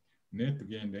then net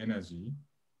gained energy,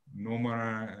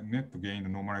 net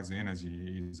gained normalized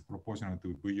energy is proportional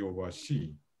to V over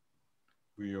C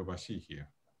here.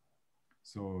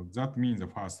 So that means the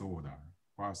first order,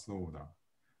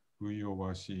 V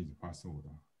over C is first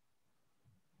order.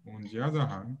 On the other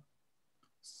hand,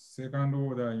 second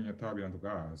order in a turbulent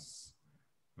gas,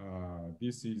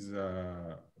 this is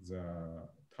the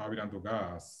turbulent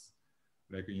gas,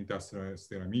 like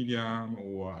interstellar medium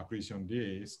or accretion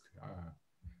disk,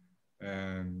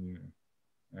 and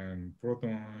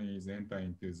proton is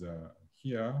entering into the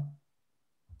here,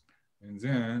 and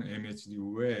then MHD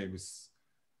waves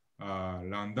are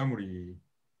randomly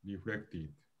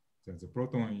reflected. So the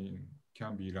proton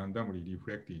can be randomly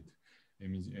reflected,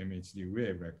 MHD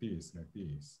wave like this.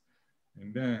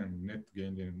 And then net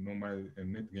gained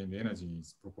energy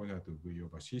is proportional to V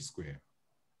over C squared.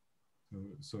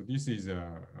 So this is the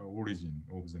origin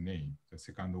of the name, the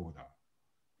second order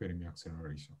Fermi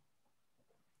acceleration.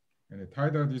 And the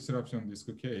tidal disruption disk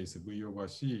case, V over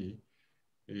C,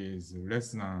 is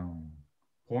less than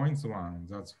 0.1.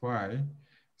 That's why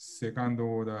second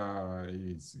order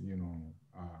is,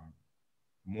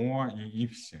 more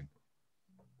inefficient,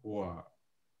 or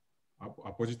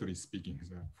oppositely speaking,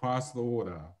 the first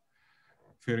order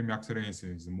Fermi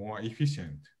acceleration is more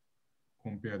efficient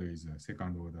compared with the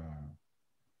second order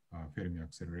Fermi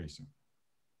acceleration.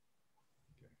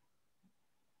 Okay.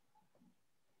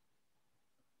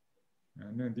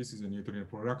 And then this is a neutrino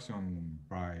production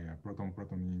by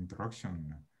proton-proton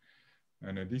interaction.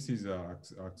 And this is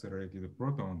accelerated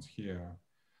protons here.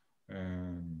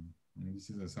 And this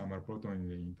is a thermal proton in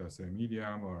the interstellar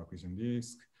medium or accretion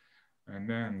disk. And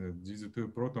then these two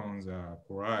protons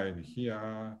collide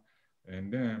here,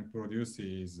 and then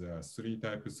produces three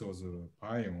types of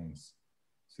pions,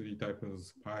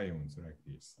 like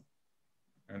this.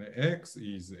 And X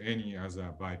is any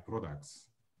other byproducts,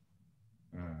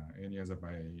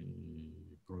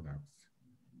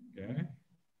 okay?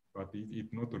 But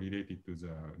it's not related to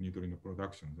the neutrino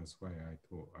production. That's why I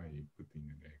put in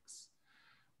an X,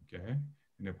 okay?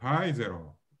 And the pi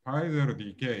zero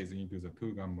decays into the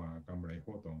two gamma ray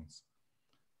photons.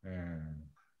 And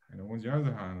on the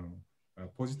other hand,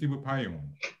 positive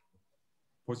pions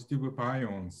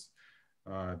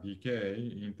decay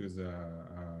into the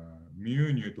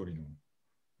mu neutrino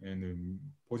and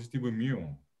positive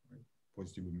muon.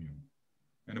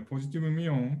 And a positive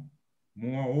muon,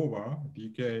 moreover,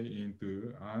 decay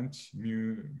into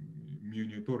anti-mu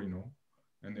neutrino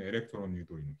and electron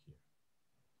neutrino here,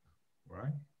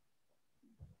 right?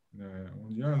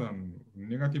 On the other hand,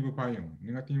 negative pion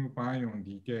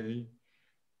decay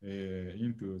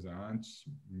into the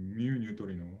anti-mu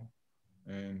neutrino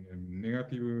and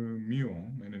negative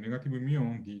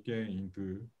muon decay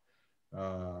into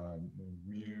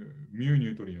mu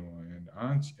neutrino and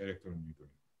anti-electron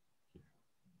neutrino.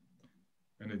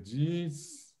 And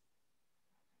these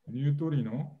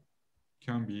neutrino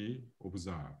can be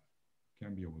observed.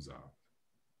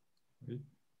 Right?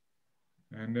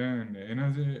 And then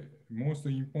energy, most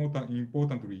importantly,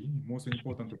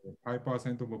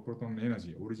 5% of proton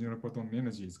energy, original proton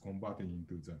energy is converted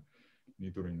into the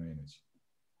neutrino energy.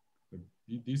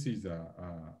 This is a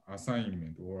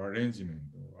assignment or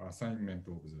arrangement or assignment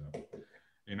of the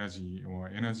energy or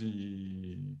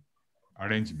energy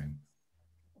arrangement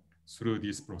through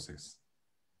this process.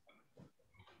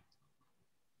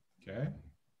 Okay.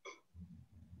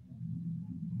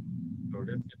 So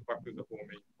let's get back to the four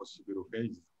main possible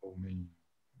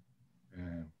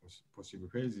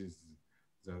phases.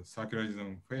 The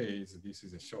circularism phase, this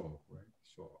is a shock, right?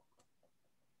 Shock.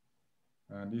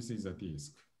 And this is a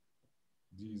disk.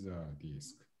 These are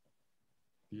disk.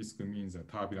 Disk means a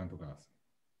turbulent gas.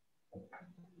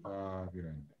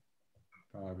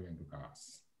 Turbulent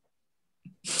gas.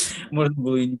 Можно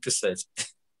было и не писать.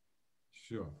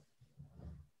 Sure.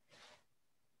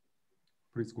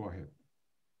 Please go ahead.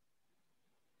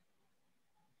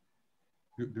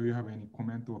 Do you have any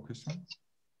comment or question?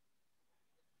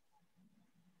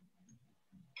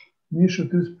 Миша,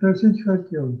 ты спросить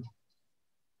хотел?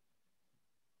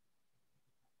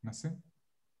 Nothing?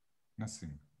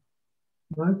 Nothing.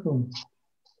 Michael?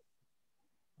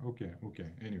 Okay,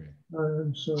 anyway.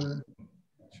 I'm sorry.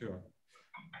 Sure.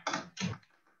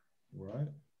 Right.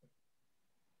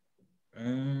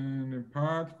 And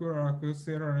particular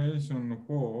acceleration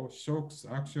for shocks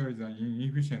actually is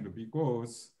inefficient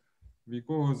because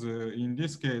in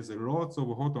this case, lots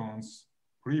of photons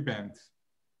prevent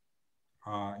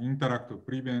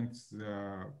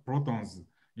protons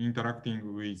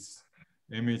interacting with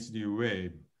MHD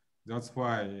wave. That's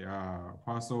why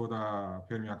first order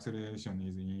Fermi acceleration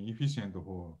is inefficient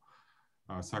for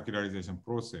circularization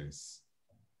process.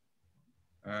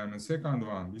 And the second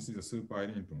one, this is a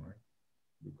super-Eddington, right?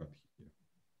 Look at here.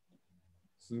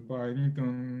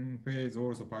 Super-Eddington phase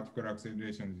also particular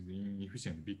acceleration is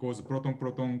inefficient because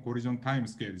proton-proton collision time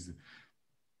scale is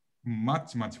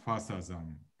much faster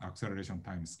than acceleration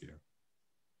time scale.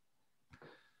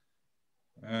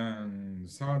 And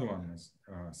third one is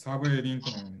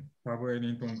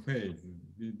sub-Eddington phase.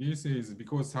 This is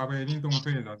because sub-Eddington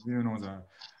phase, as you know, the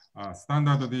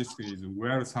standard disk is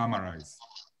well summarized,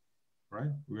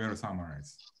 right? Well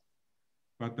summarized.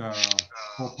 But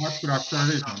for particular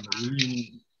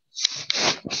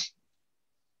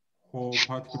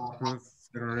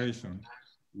acceleration,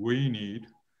 we need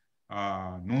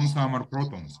non-thermal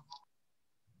protons.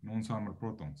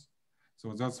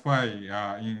 So that's why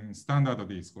in standard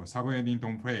disk or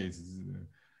sub-Eddington phase,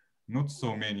 not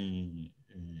so many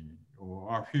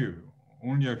or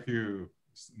only a few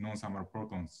non-thermal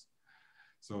protons.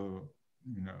 So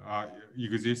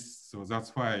exists. So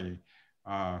that's why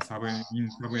in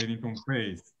super-Eddington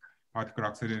phase, particle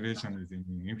acceleration is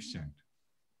inefficient.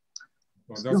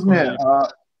 So Excuse me.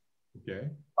 Okay.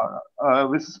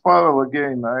 This is Pavel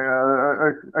again. I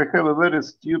have a very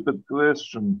stupid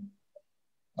question.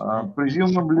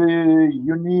 Presumably,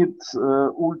 you need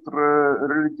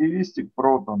ultra-relativistic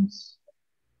protons.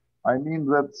 I mean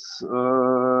that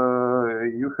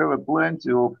you have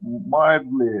plenty of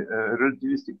mildly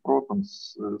relativistic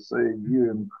protons, say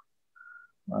during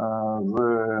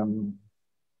the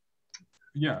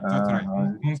that's right.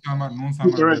 Non-summer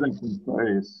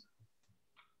phase.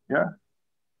 Yeah.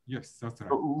 Yes, that's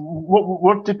right.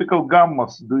 What typical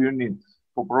gammas do you need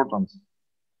for protons?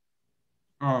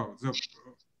 The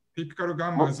typical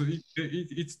gamma. So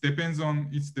it depends on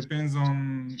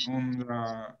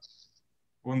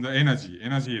the energy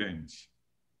range.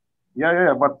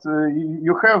 Yeah, but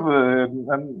you have, I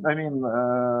mean,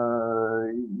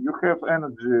 you have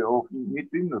energy of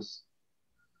neutrinos,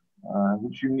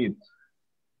 which you need.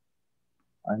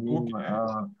 I mean,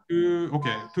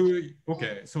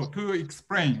 So to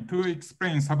explain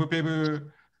sub-Peb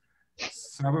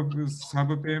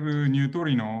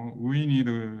neutrino, we need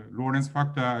Lorentz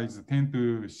factor is 10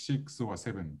 to 6 or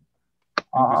 7.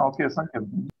 Okay, thank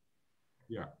you.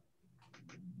 Yeah.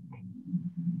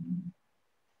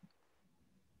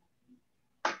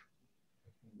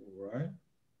 All right.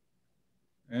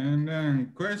 And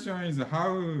then question is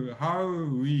how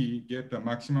we get the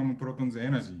maximum protons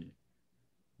energy,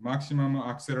 maximum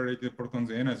accelerated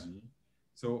protons energy.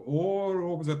 So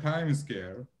all of the time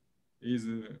scale is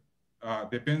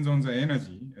depends on the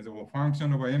energy as a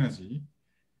function of energy.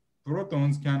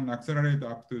 Protons can accelerate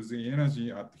up to the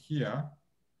energy at here.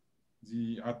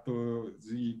 The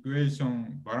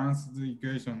equation, balance the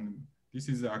equation. This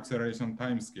is the acceleration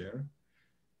time scale.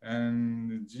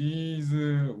 And G is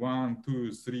 1,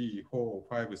 2, 3, 4,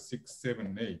 5, 6,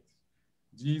 7, 8.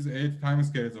 G is 8 time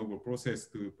scales of a process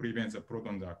to prevent the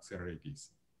protons accelerates.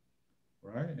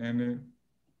 Right? And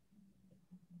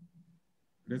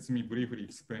let me briefly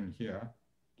explain here.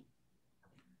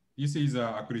 This is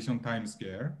an accretion time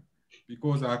scale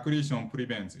because accretion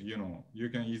prevents, you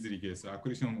can easily guess,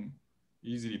 accretion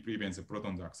easily prevents the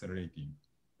protons accelerating.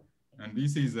 And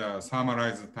this is a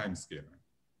summarized time scale.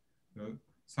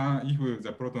 If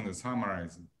the proton is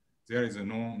summarized, there is a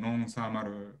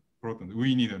non-thermal proton.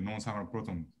 We need a non-thermal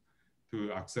proton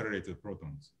to accelerate the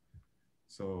protons.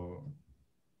 So,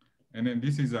 and then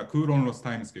this is a Coulomb loss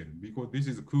time scale because this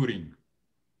is cooling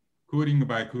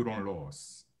by Coulomb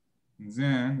loss.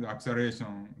 Then the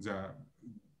acceleration, the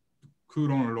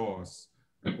Coulomb loss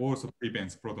also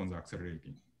prevents protons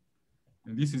accelerating.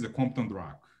 And this is a Compton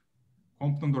drag.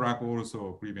 Compton drag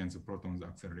also prevents protons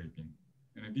accelerating.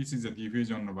 And this is a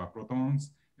diffusion of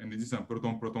protons. And this is a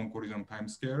proton-proton collision time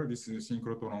scale. This is a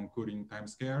synchrotron cooling time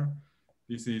scale.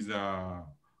 This is a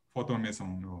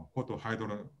photomeson or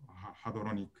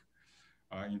photohydronic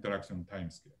interaction time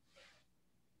scale.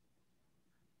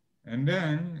 And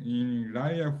then in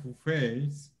Lyaf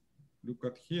phase, look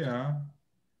at here,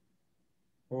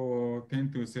 for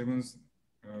 10 to 7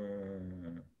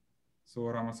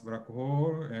 solar mass black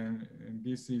hole, and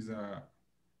this is a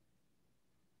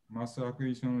mass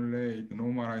accretion rate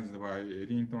normalized by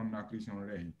Eddington accretion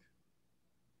rate.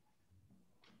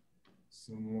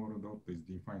 Small dot is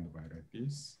defined by like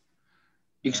this.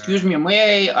 Excuse me,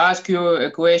 may I ask you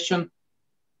a question?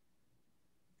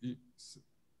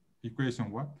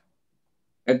 Equation what?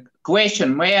 A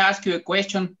question, may I ask you a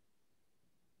question?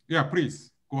 Yeah,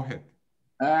 please, go ahead.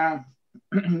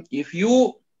 If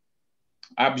you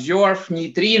observe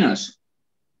neutrinos,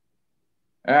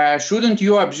 shouldn't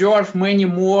you observe many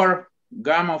more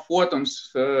gamma photons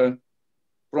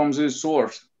from the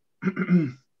source?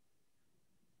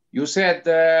 You said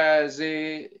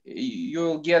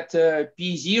you'll get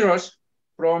P zeros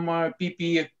from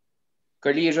PP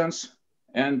collisions,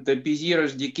 and the P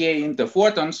zeros decay into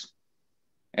photons,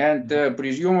 and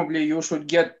presumably you should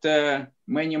get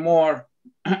many more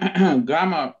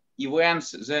gamma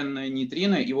events than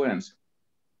neutrino events.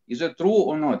 Is that true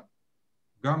or not?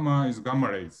 Gamma is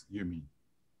gamma rays, you mean?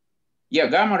 Yeah,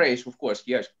 gamma rays, of course,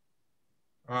 yes.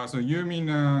 So you mean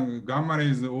gamma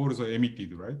rays also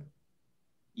emitted, right?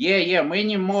 Yeah,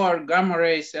 many more gamma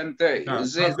rays, and they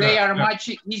are much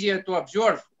easier to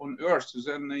observe on Earth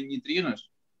than neutrinos.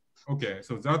 Okay,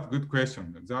 so that's good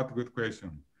question.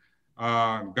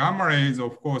 Gamma rays,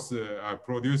 of course, are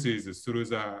produced through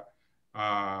the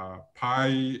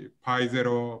pi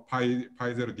zero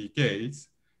decays.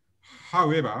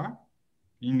 However,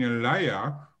 in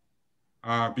Lyaf,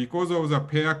 because of the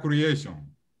pair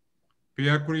creation,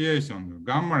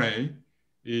 gamma ray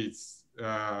is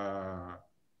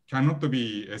cannot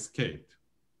be escaped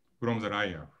from the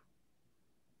layer.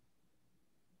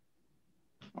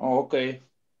 Oh, okay.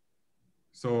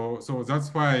 So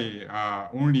that's why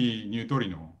only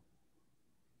neutrino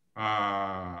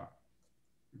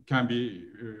can be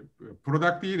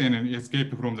produced and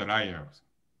escaped from the layers.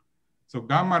 So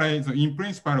gamma rays, in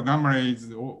principle, gamma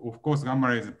rays, of course, gamma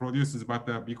rays produces,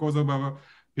 but because of our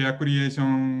pair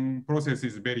creation process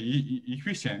is very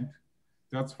efficient,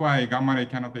 that's why gamma ray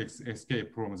cannot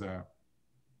escape from the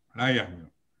layer.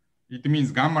 It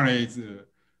means gamma rays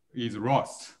is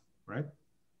lost, right?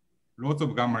 Lots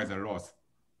of gamma rays are lost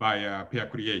by pair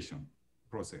creation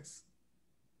process.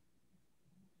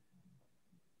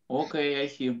 Okay, I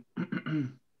see.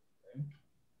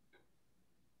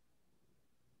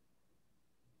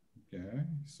 Okay,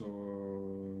 so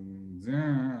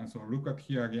then, so look at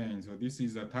here again. So this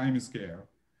is a time scale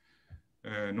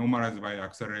normalized by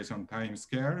acceleration time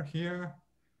scale here.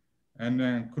 And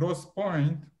then cross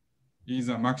point is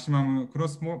a maximum,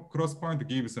 cross point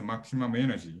gives a maximum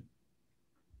energy.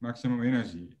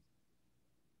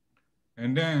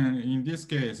 And then in this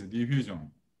case,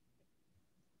 diffusion.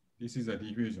 This is a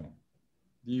diffusion.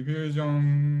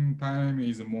 Diffusion time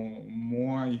is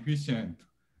more efficient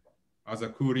as a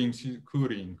cooling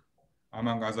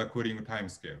among other cooling time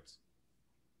scales.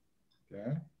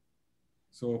 Okay.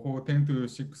 So for 10 to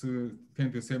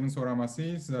 7 solar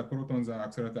masses, the protons are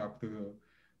accelerated up to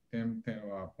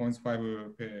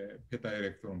 0.5 peta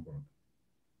electron volt.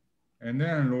 And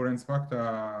then Lorentz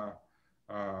factor,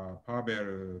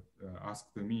 Pavel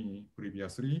asked me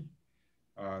previously,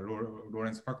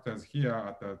 Lorentz factors here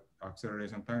at the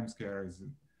acceleration time scale is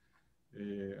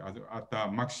at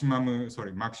the maximum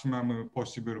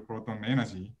possible proton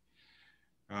energy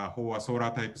for a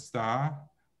solar type star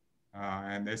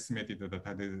and estimated the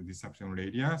tidal disruption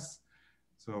radius.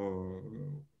 So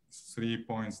 3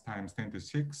 points times 10 to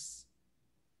 6.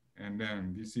 And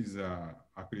then this is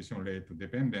accretion rate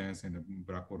dependence and the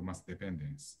black hole mass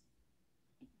dependence.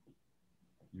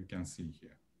 You can see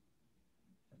here.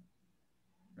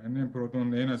 And then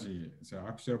proton energy, so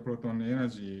actual proton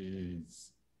energy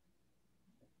is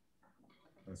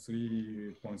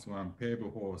 3.1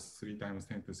 PeV for 3 times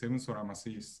 10 to 7 solar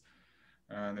masses.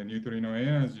 And the neutrino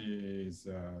energy is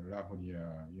roughly,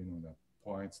 the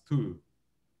 0.2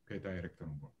 peta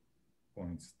electron volt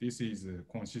points. This is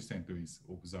consistent with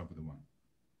observed one,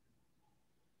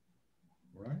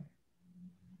 right?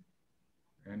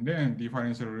 And then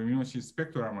differential luminosity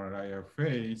spectrum layer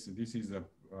phase. This is a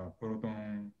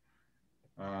proton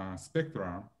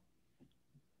spectrum,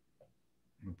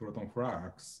 proton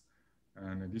flux,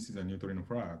 and this is a neutrino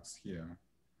flux here.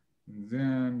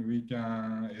 Then we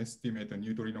can estimate a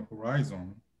neutrino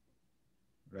horizon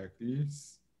like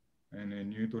this, and a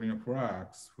neutrino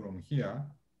flux from here.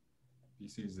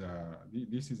 This is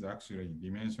actually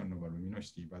dimension of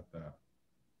luminosity, but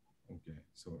okay,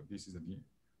 so this is the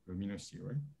luminosity,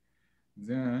 right?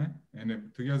 Then,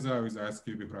 and together with ice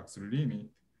cube flux limit,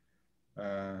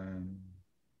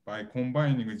 by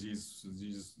combining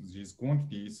these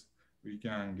quantities, we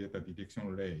can get a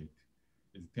detection rate.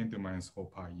 It's 10 to minus 4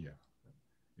 per year.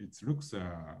 It looks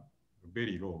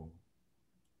very low,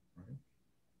 right?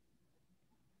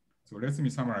 So let me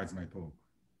summarize my talk.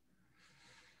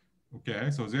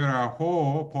 Okay, so there are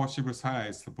 4 possible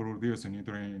sites to produce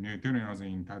neutrinos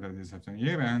in tidal disruption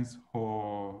events.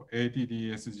 For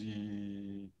TDEs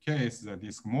case, the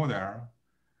disk model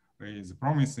is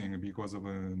promising because of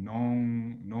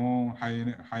non-high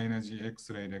energy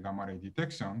X-ray gamma ray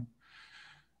detection.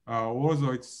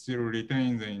 Although it still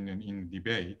retains in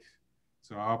debate.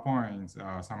 So our points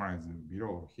are summarized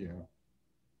below here.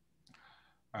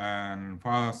 And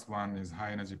first one is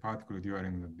high energy particle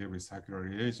during the debris circular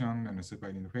radiation, and the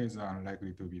super-Eddington phase are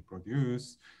unlikely to be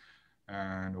produced.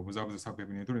 And observed sub-wave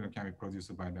neutrino can be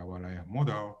produced by our layer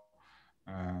model.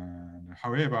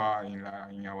 However,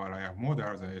 in our layer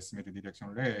model, the estimated detection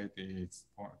rate is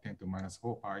 10 to minus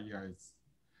 4 per year.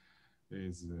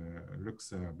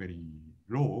 Looks very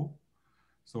low.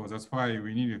 So that's why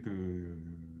we needed to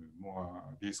more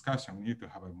discussion. We need to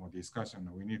have a more discussion.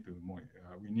 We needed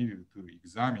to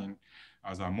examine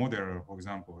as a model, for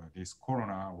example, this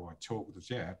corona or choked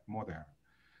jet model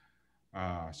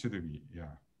should be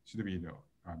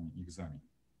examined.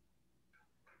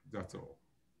 That's all.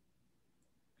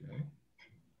 Okay.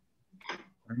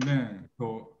 And then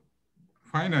so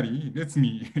finally, let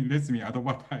me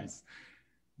advertise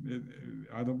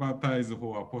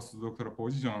for a postdoctoral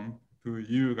position to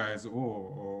you guys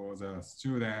all, or the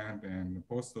student and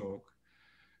postdoc.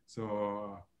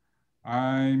 So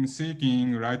I'm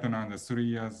seeking right now the 3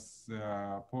 years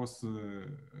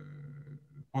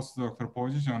postdoctoral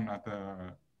position at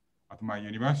my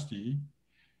university,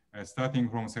 starting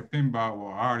from September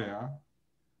or earlier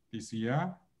this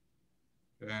year,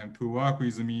 and to work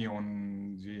with me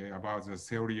on about the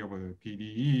theory of the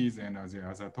TDEs and the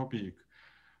other topic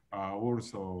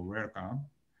also welcome.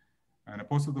 And a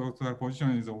postdoctoral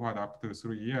position is offered up to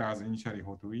 3 years, initially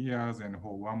for 2 years and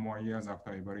for 1 more year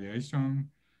after evaluation.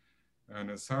 And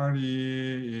the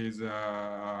salary is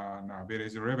an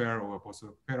average level of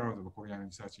postdoctoral of Korean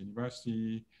Research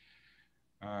University.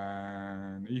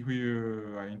 And if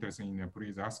you are interested in it,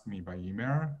 please ask me by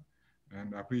email.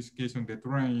 And application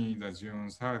deadline is June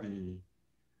 30,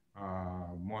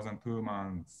 more than 2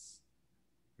 months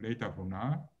later from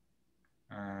now.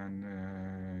 And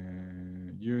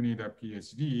you need a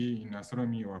PhD in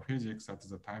astronomy or physics at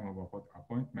the time of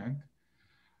appointment.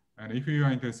 And if you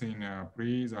are interested in,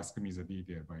 please ask me the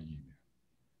detail by email.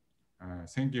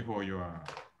 Thank you for your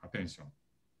attention.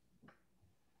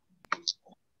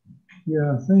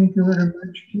 Yeah, thank you very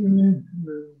much, Kimi.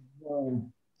 Wow,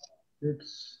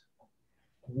 it's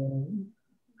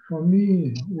for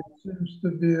me, it seems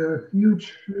to be a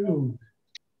huge field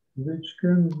which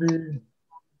can be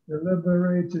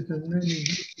elaborated in many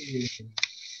details.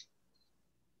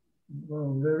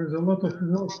 Well, there is a lot of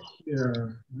work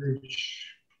here which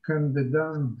can be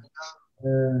done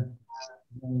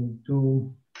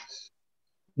to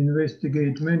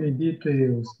investigate many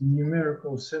details,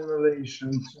 numerical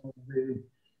simulations of the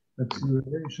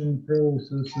acceleration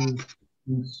processes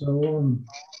and so on.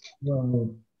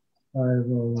 Well,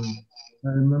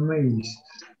 I'm amazed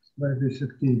by this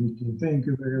activity. Thank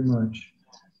you very much.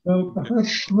 Well,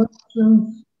 perhaps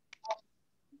questions?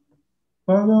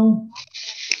 Pavel?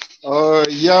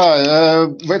 Yeah,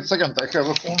 wait a second, I have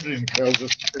a phone ring. I'll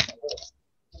just check it.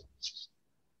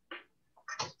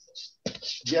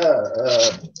 Yeah,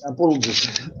 apologies.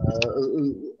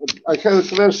 I have a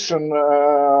question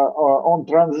on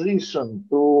transition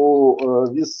to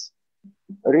this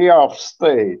REAF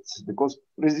state, because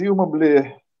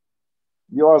presumably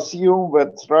you assume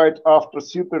that right after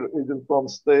super-Eddington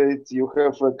state, you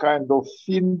have a kind of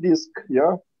thin disk,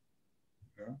 yeah?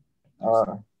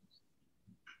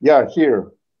 Yeah,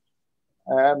 here.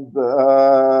 And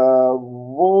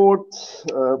what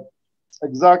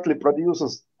exactly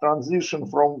produces transition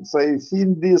from, say,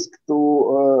 thin disk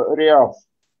to REAF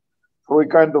through a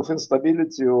kind of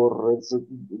instability, or it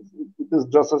is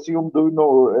just assumed? Do you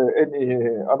know any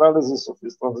analysis of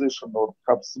this transition or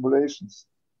perhaps simulations?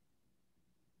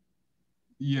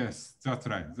 Yes, that's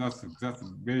right. That's a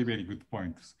very, very good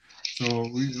point. So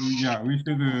we should,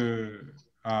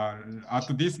 at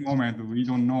this moment, we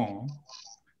don't know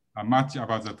much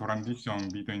about the transition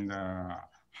between the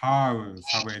how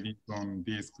sub-Eddington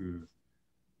disk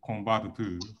convert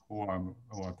to or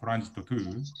transit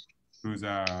to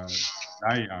the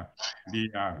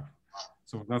REAF.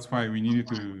 So that's why we need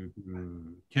to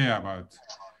care about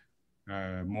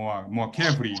more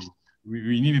carefully.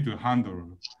 We needed to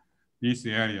handle this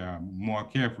area more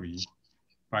carefully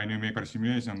by numerical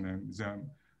simulation. And the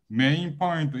main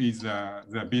point is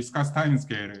the viscous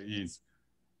timescale is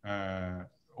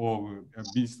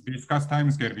viscous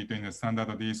timescale between the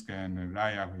standard disk and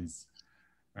REAF is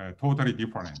totally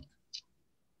different.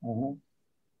 Mm-hmm.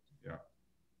 Yeah.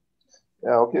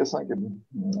 Yeah. Okay. Thank you.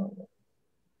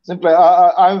 Simply,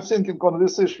 I'm thinking on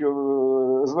this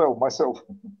issue as well myself.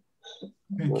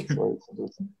 Thank you.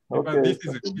 Okay. But this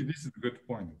is a good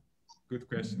point. Good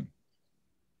question.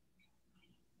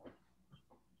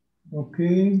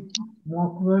 Okay. More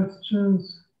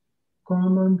questions,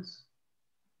 comments?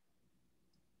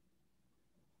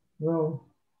 Well,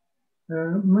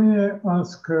 may I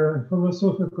ask a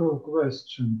philosophical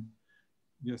question?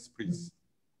 Yes, please.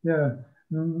 Yeah,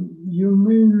 you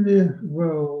mainly,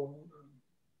 well,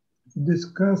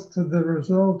 discussed the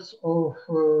results of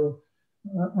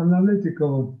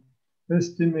analytical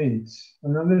estimates,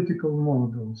 analytical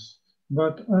models,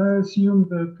 but I assume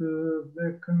that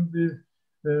there can be,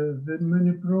 that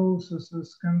many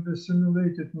processes can be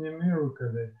simulated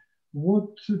numerically.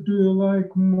 What do you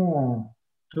like more,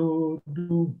 to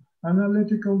do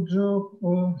analytical job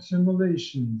or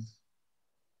simulations?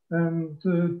 And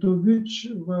to which,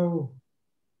 well,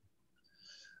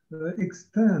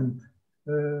 extent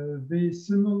the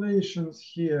simulations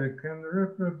here can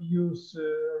reproduce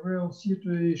real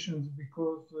situations,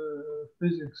 because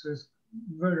physics is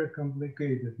very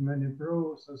complicated, many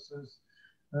processes,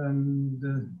 and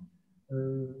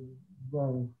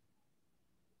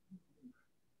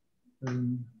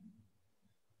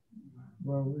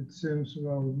well, it seems,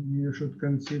 well, you should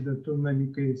consider too many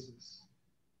cases.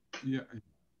 Yeah,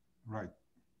 right.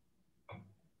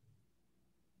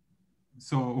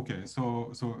 So okay,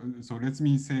 so let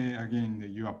me say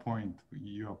again your point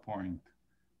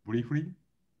briefly.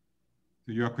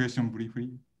 So your question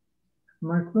briefly.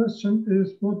 My question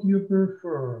is what you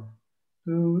prefer,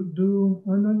 to do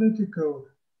analytical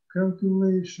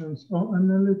calculations or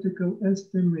analytical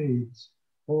estimates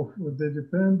of the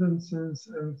dependencies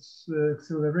and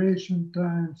acceleration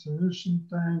times, emission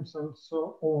times, and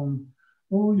so on,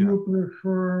 or Yeah. you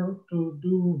prefer to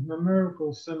do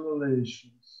numerical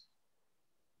simulations?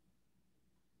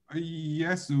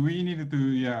 Yes, we need to,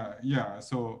 yeah.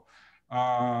 So,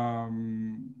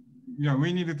 yeah,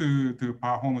 we need to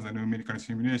perform the numerical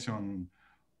simulation.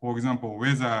 For example,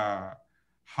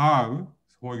 how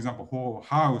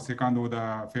second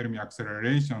order Fermi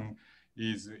acceleration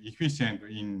is efficient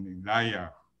in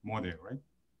Liaf model, right?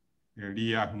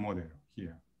 Liaf model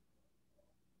here.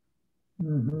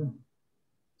 Mm-hmm.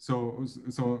 So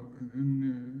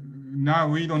now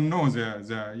we don't know the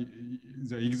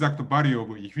exact value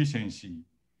of efficiency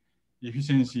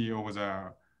of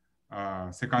the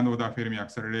second order Fermi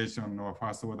acceleration or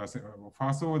first order.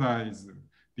 First order is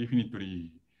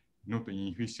definitely not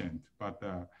inefficient, but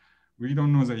we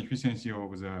don't know the efficiency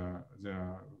of the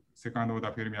second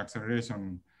order Fermi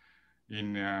acceleration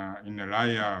in the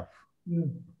Liaf.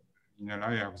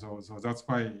 So that's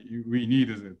why we need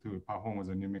to perform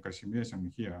the numerical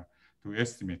simulation here to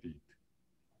estimate it,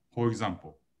 for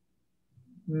example.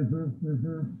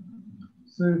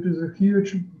 So it is a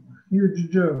huge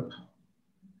job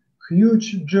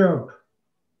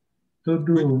to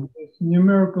do.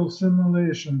 Numerical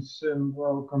simulations seem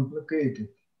well complicated.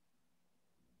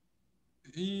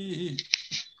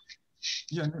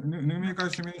 Yeah, numerical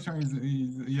simulation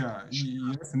yes,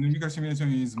 numerical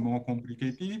simulation is more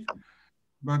complicated,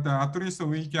 but at least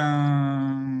we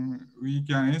can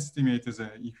estimate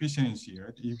the efficiency.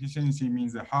 Right? Efficiency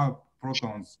means how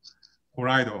protons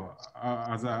collide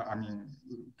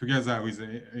together with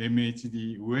the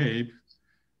MHD wave,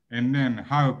 and then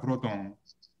how proton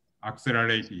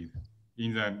accelerated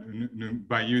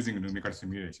by using numerical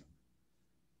simulation.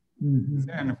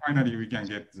 Then finally we can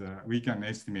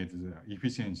estimate the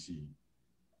efficiency,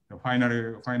 the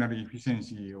final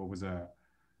efficiency of the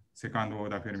second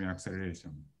order Fermi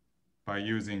acceleration by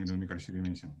using numerical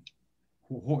simulation.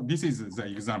 This is the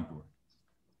example.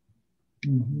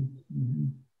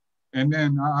 And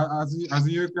then as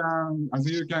you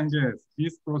can guess,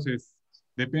 this process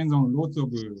depends on lots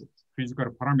of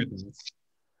physical parameters.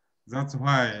 That's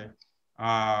why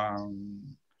I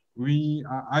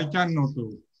cannot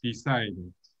decide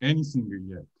anything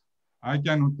yet. I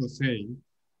cannot say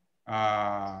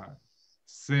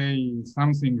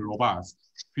something robust,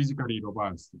 physically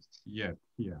robust yet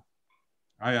here.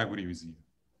 I agree with you.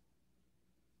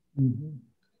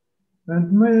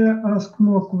 And may I ask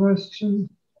more questions?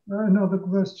 Another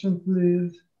question,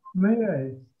 please. May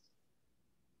I?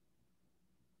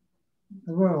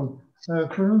 Well,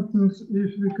 for instance,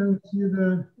 if we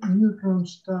consider neutron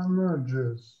star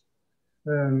mergers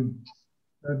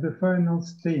at the final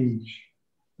stage,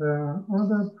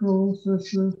 other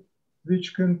processes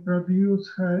which can produce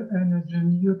high energy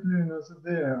neutrinos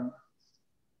there.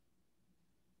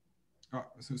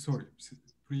 So sorry,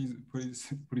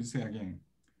 please say again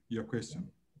your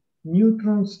question.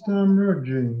 Neutron star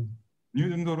merging.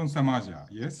 Neutron star merger,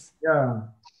 yes? Yeah.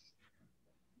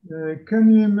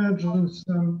 Can you imagine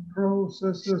some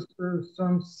processes or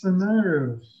some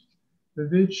scenarios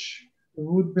which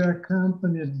would be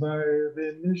accompanied by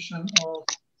the emission of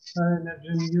high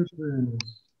energy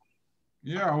neutrinos?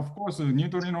 Yeah, of course,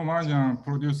 neutrino merger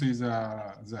produces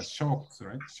the shocks,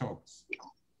 right? Shocks.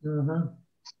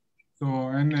 So,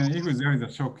 and if there is a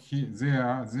shock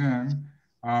there, then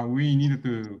we need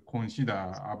to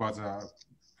consider about the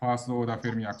first order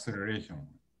Fermi acceleration.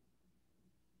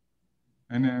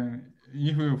 And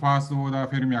if first order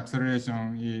Fermi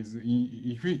acceleration is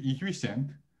efficient,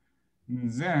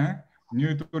 then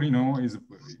neutrino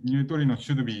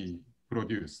should be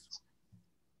produced.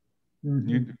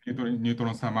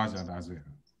 Neutron star merger as well.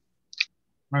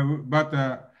 But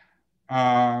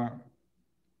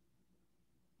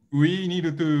we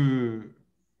need to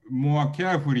more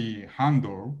carefully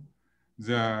handle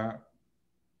the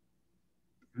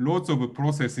lots of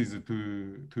processes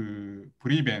to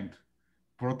prevent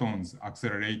protons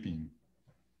accelerating,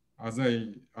 as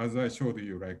I showed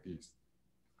you like this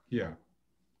here.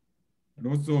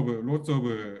 Lots of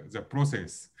the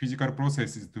physical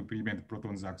processes to prevent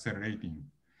protons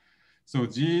accelerating. So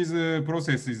these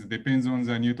processes depends on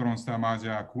the neutron star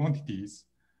merger quantities,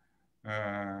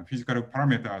 physical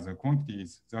parameters and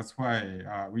quantities. That's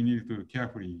why we need to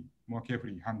more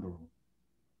carefully handle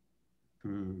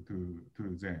to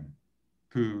them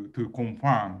to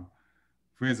confirm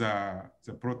whether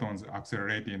the protons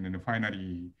accelerating and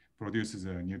finally produces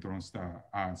a neutron star,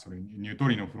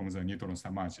 neutrino from the neutron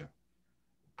star merger.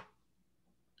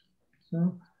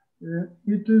 So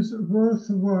it is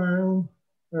worthwhile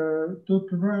to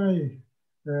try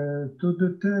to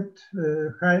detect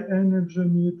high energy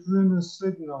neutrino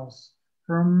signals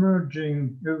from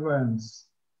merging events,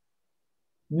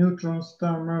 neutron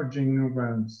star merging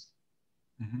events.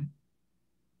 Mm-hmm.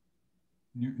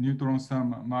 Neutron star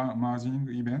merging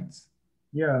events?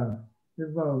 Yeah,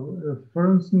 well,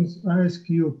 for instance, ice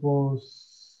cube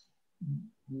was,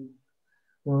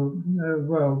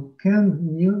 well, can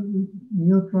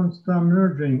neutron star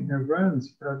merging events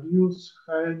produce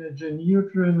high energy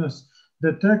neutrinos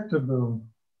detectable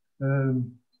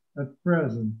at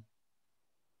present?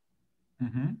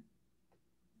 Mm-hmm.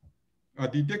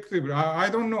 Detectable, I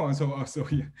don't know. So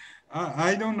yeah,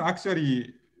 I don't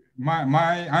actually.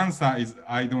 My answer is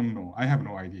I don't know. I have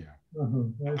no idea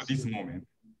at this moment.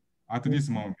 At this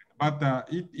moment, but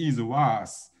it is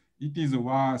worth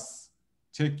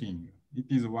checking. It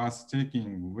is worth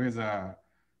checking whether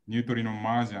neutrino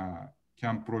merger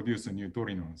can produce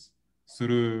neutrinos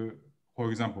through, for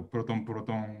example,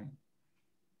 proton-proton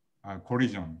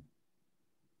collision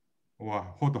or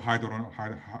hot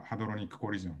hadronic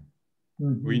collision.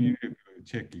 Mm-hmm. We need to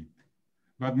check it.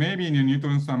 But maybe the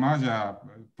neutron star merger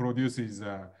produces,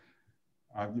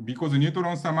 because the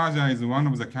neutron star merger is one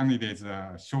of the candidates,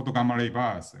 short gamma ray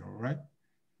burst, right?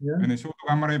 Yeah. And the short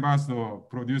gamma ray burst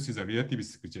produces a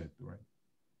relativistic jet, right?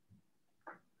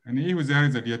 And if there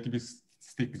is a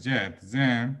relativistic jet,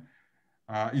 then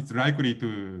it's likely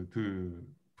to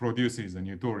produce the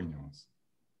neutrinos.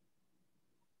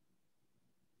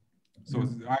 So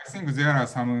I think there are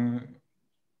some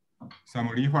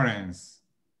reference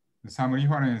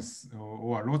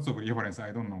or lots of reference,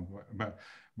 I don't know, but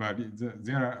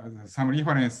there are some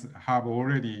reference have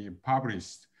already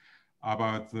published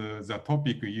about the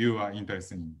topic you are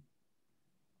interested in.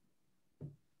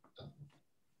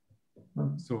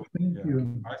 So thank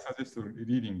you. I suggest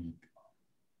reading it.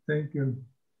 Thank you.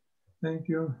 Thank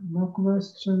you. More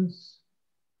questions?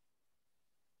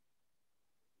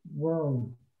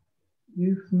 Well,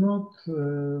 if not,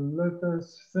 let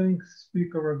us thank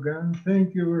speaker again.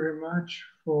 Thank you very much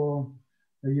for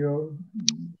your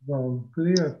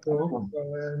clear talk.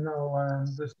 Now I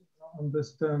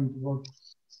understand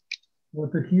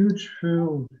what a huge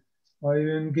field are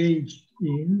you engaged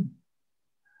in.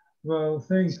 Well,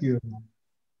 thank you.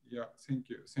 Yeah, thank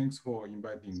you. Thanks for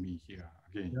inviting me here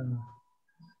again. Yeah.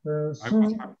 I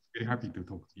was very happy to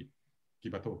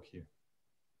give a talk here.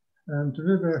 And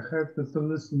we were happy to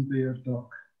listen to your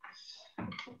talk.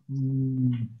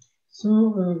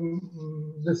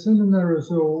 The seminar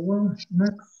is over.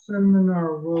 Next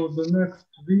seminar will be next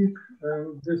week.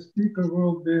 The speaker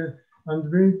will be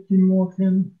Andrzej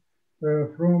Timochin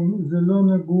from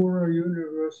Zielona Góra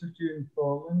University in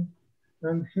Poland.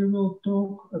 And he will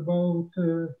talk about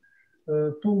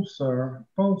pulsar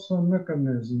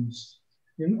mechanisms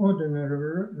in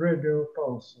ordinary radio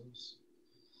pulsars.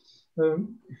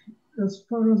 As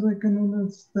far as I can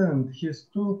understand, his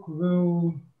talk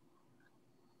will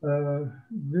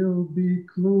be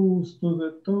close to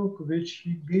the talk which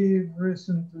he gave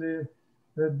recently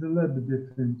at the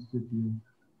Lebedev Institute.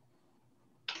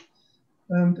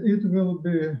 And it will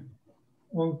be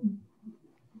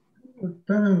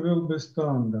time will be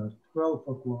standard, 12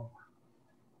 o'clock.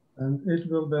 And it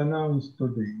will be announced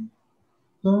today.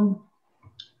 So,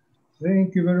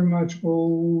 thank you very much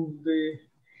all the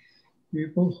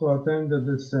people who attended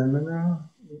the seminar,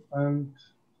 and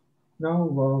now,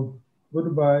 well,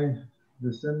 goodbye.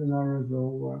 The seminar is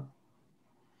over.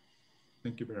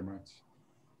 Thank you very much.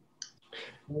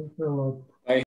 Thanks a lot. Bye.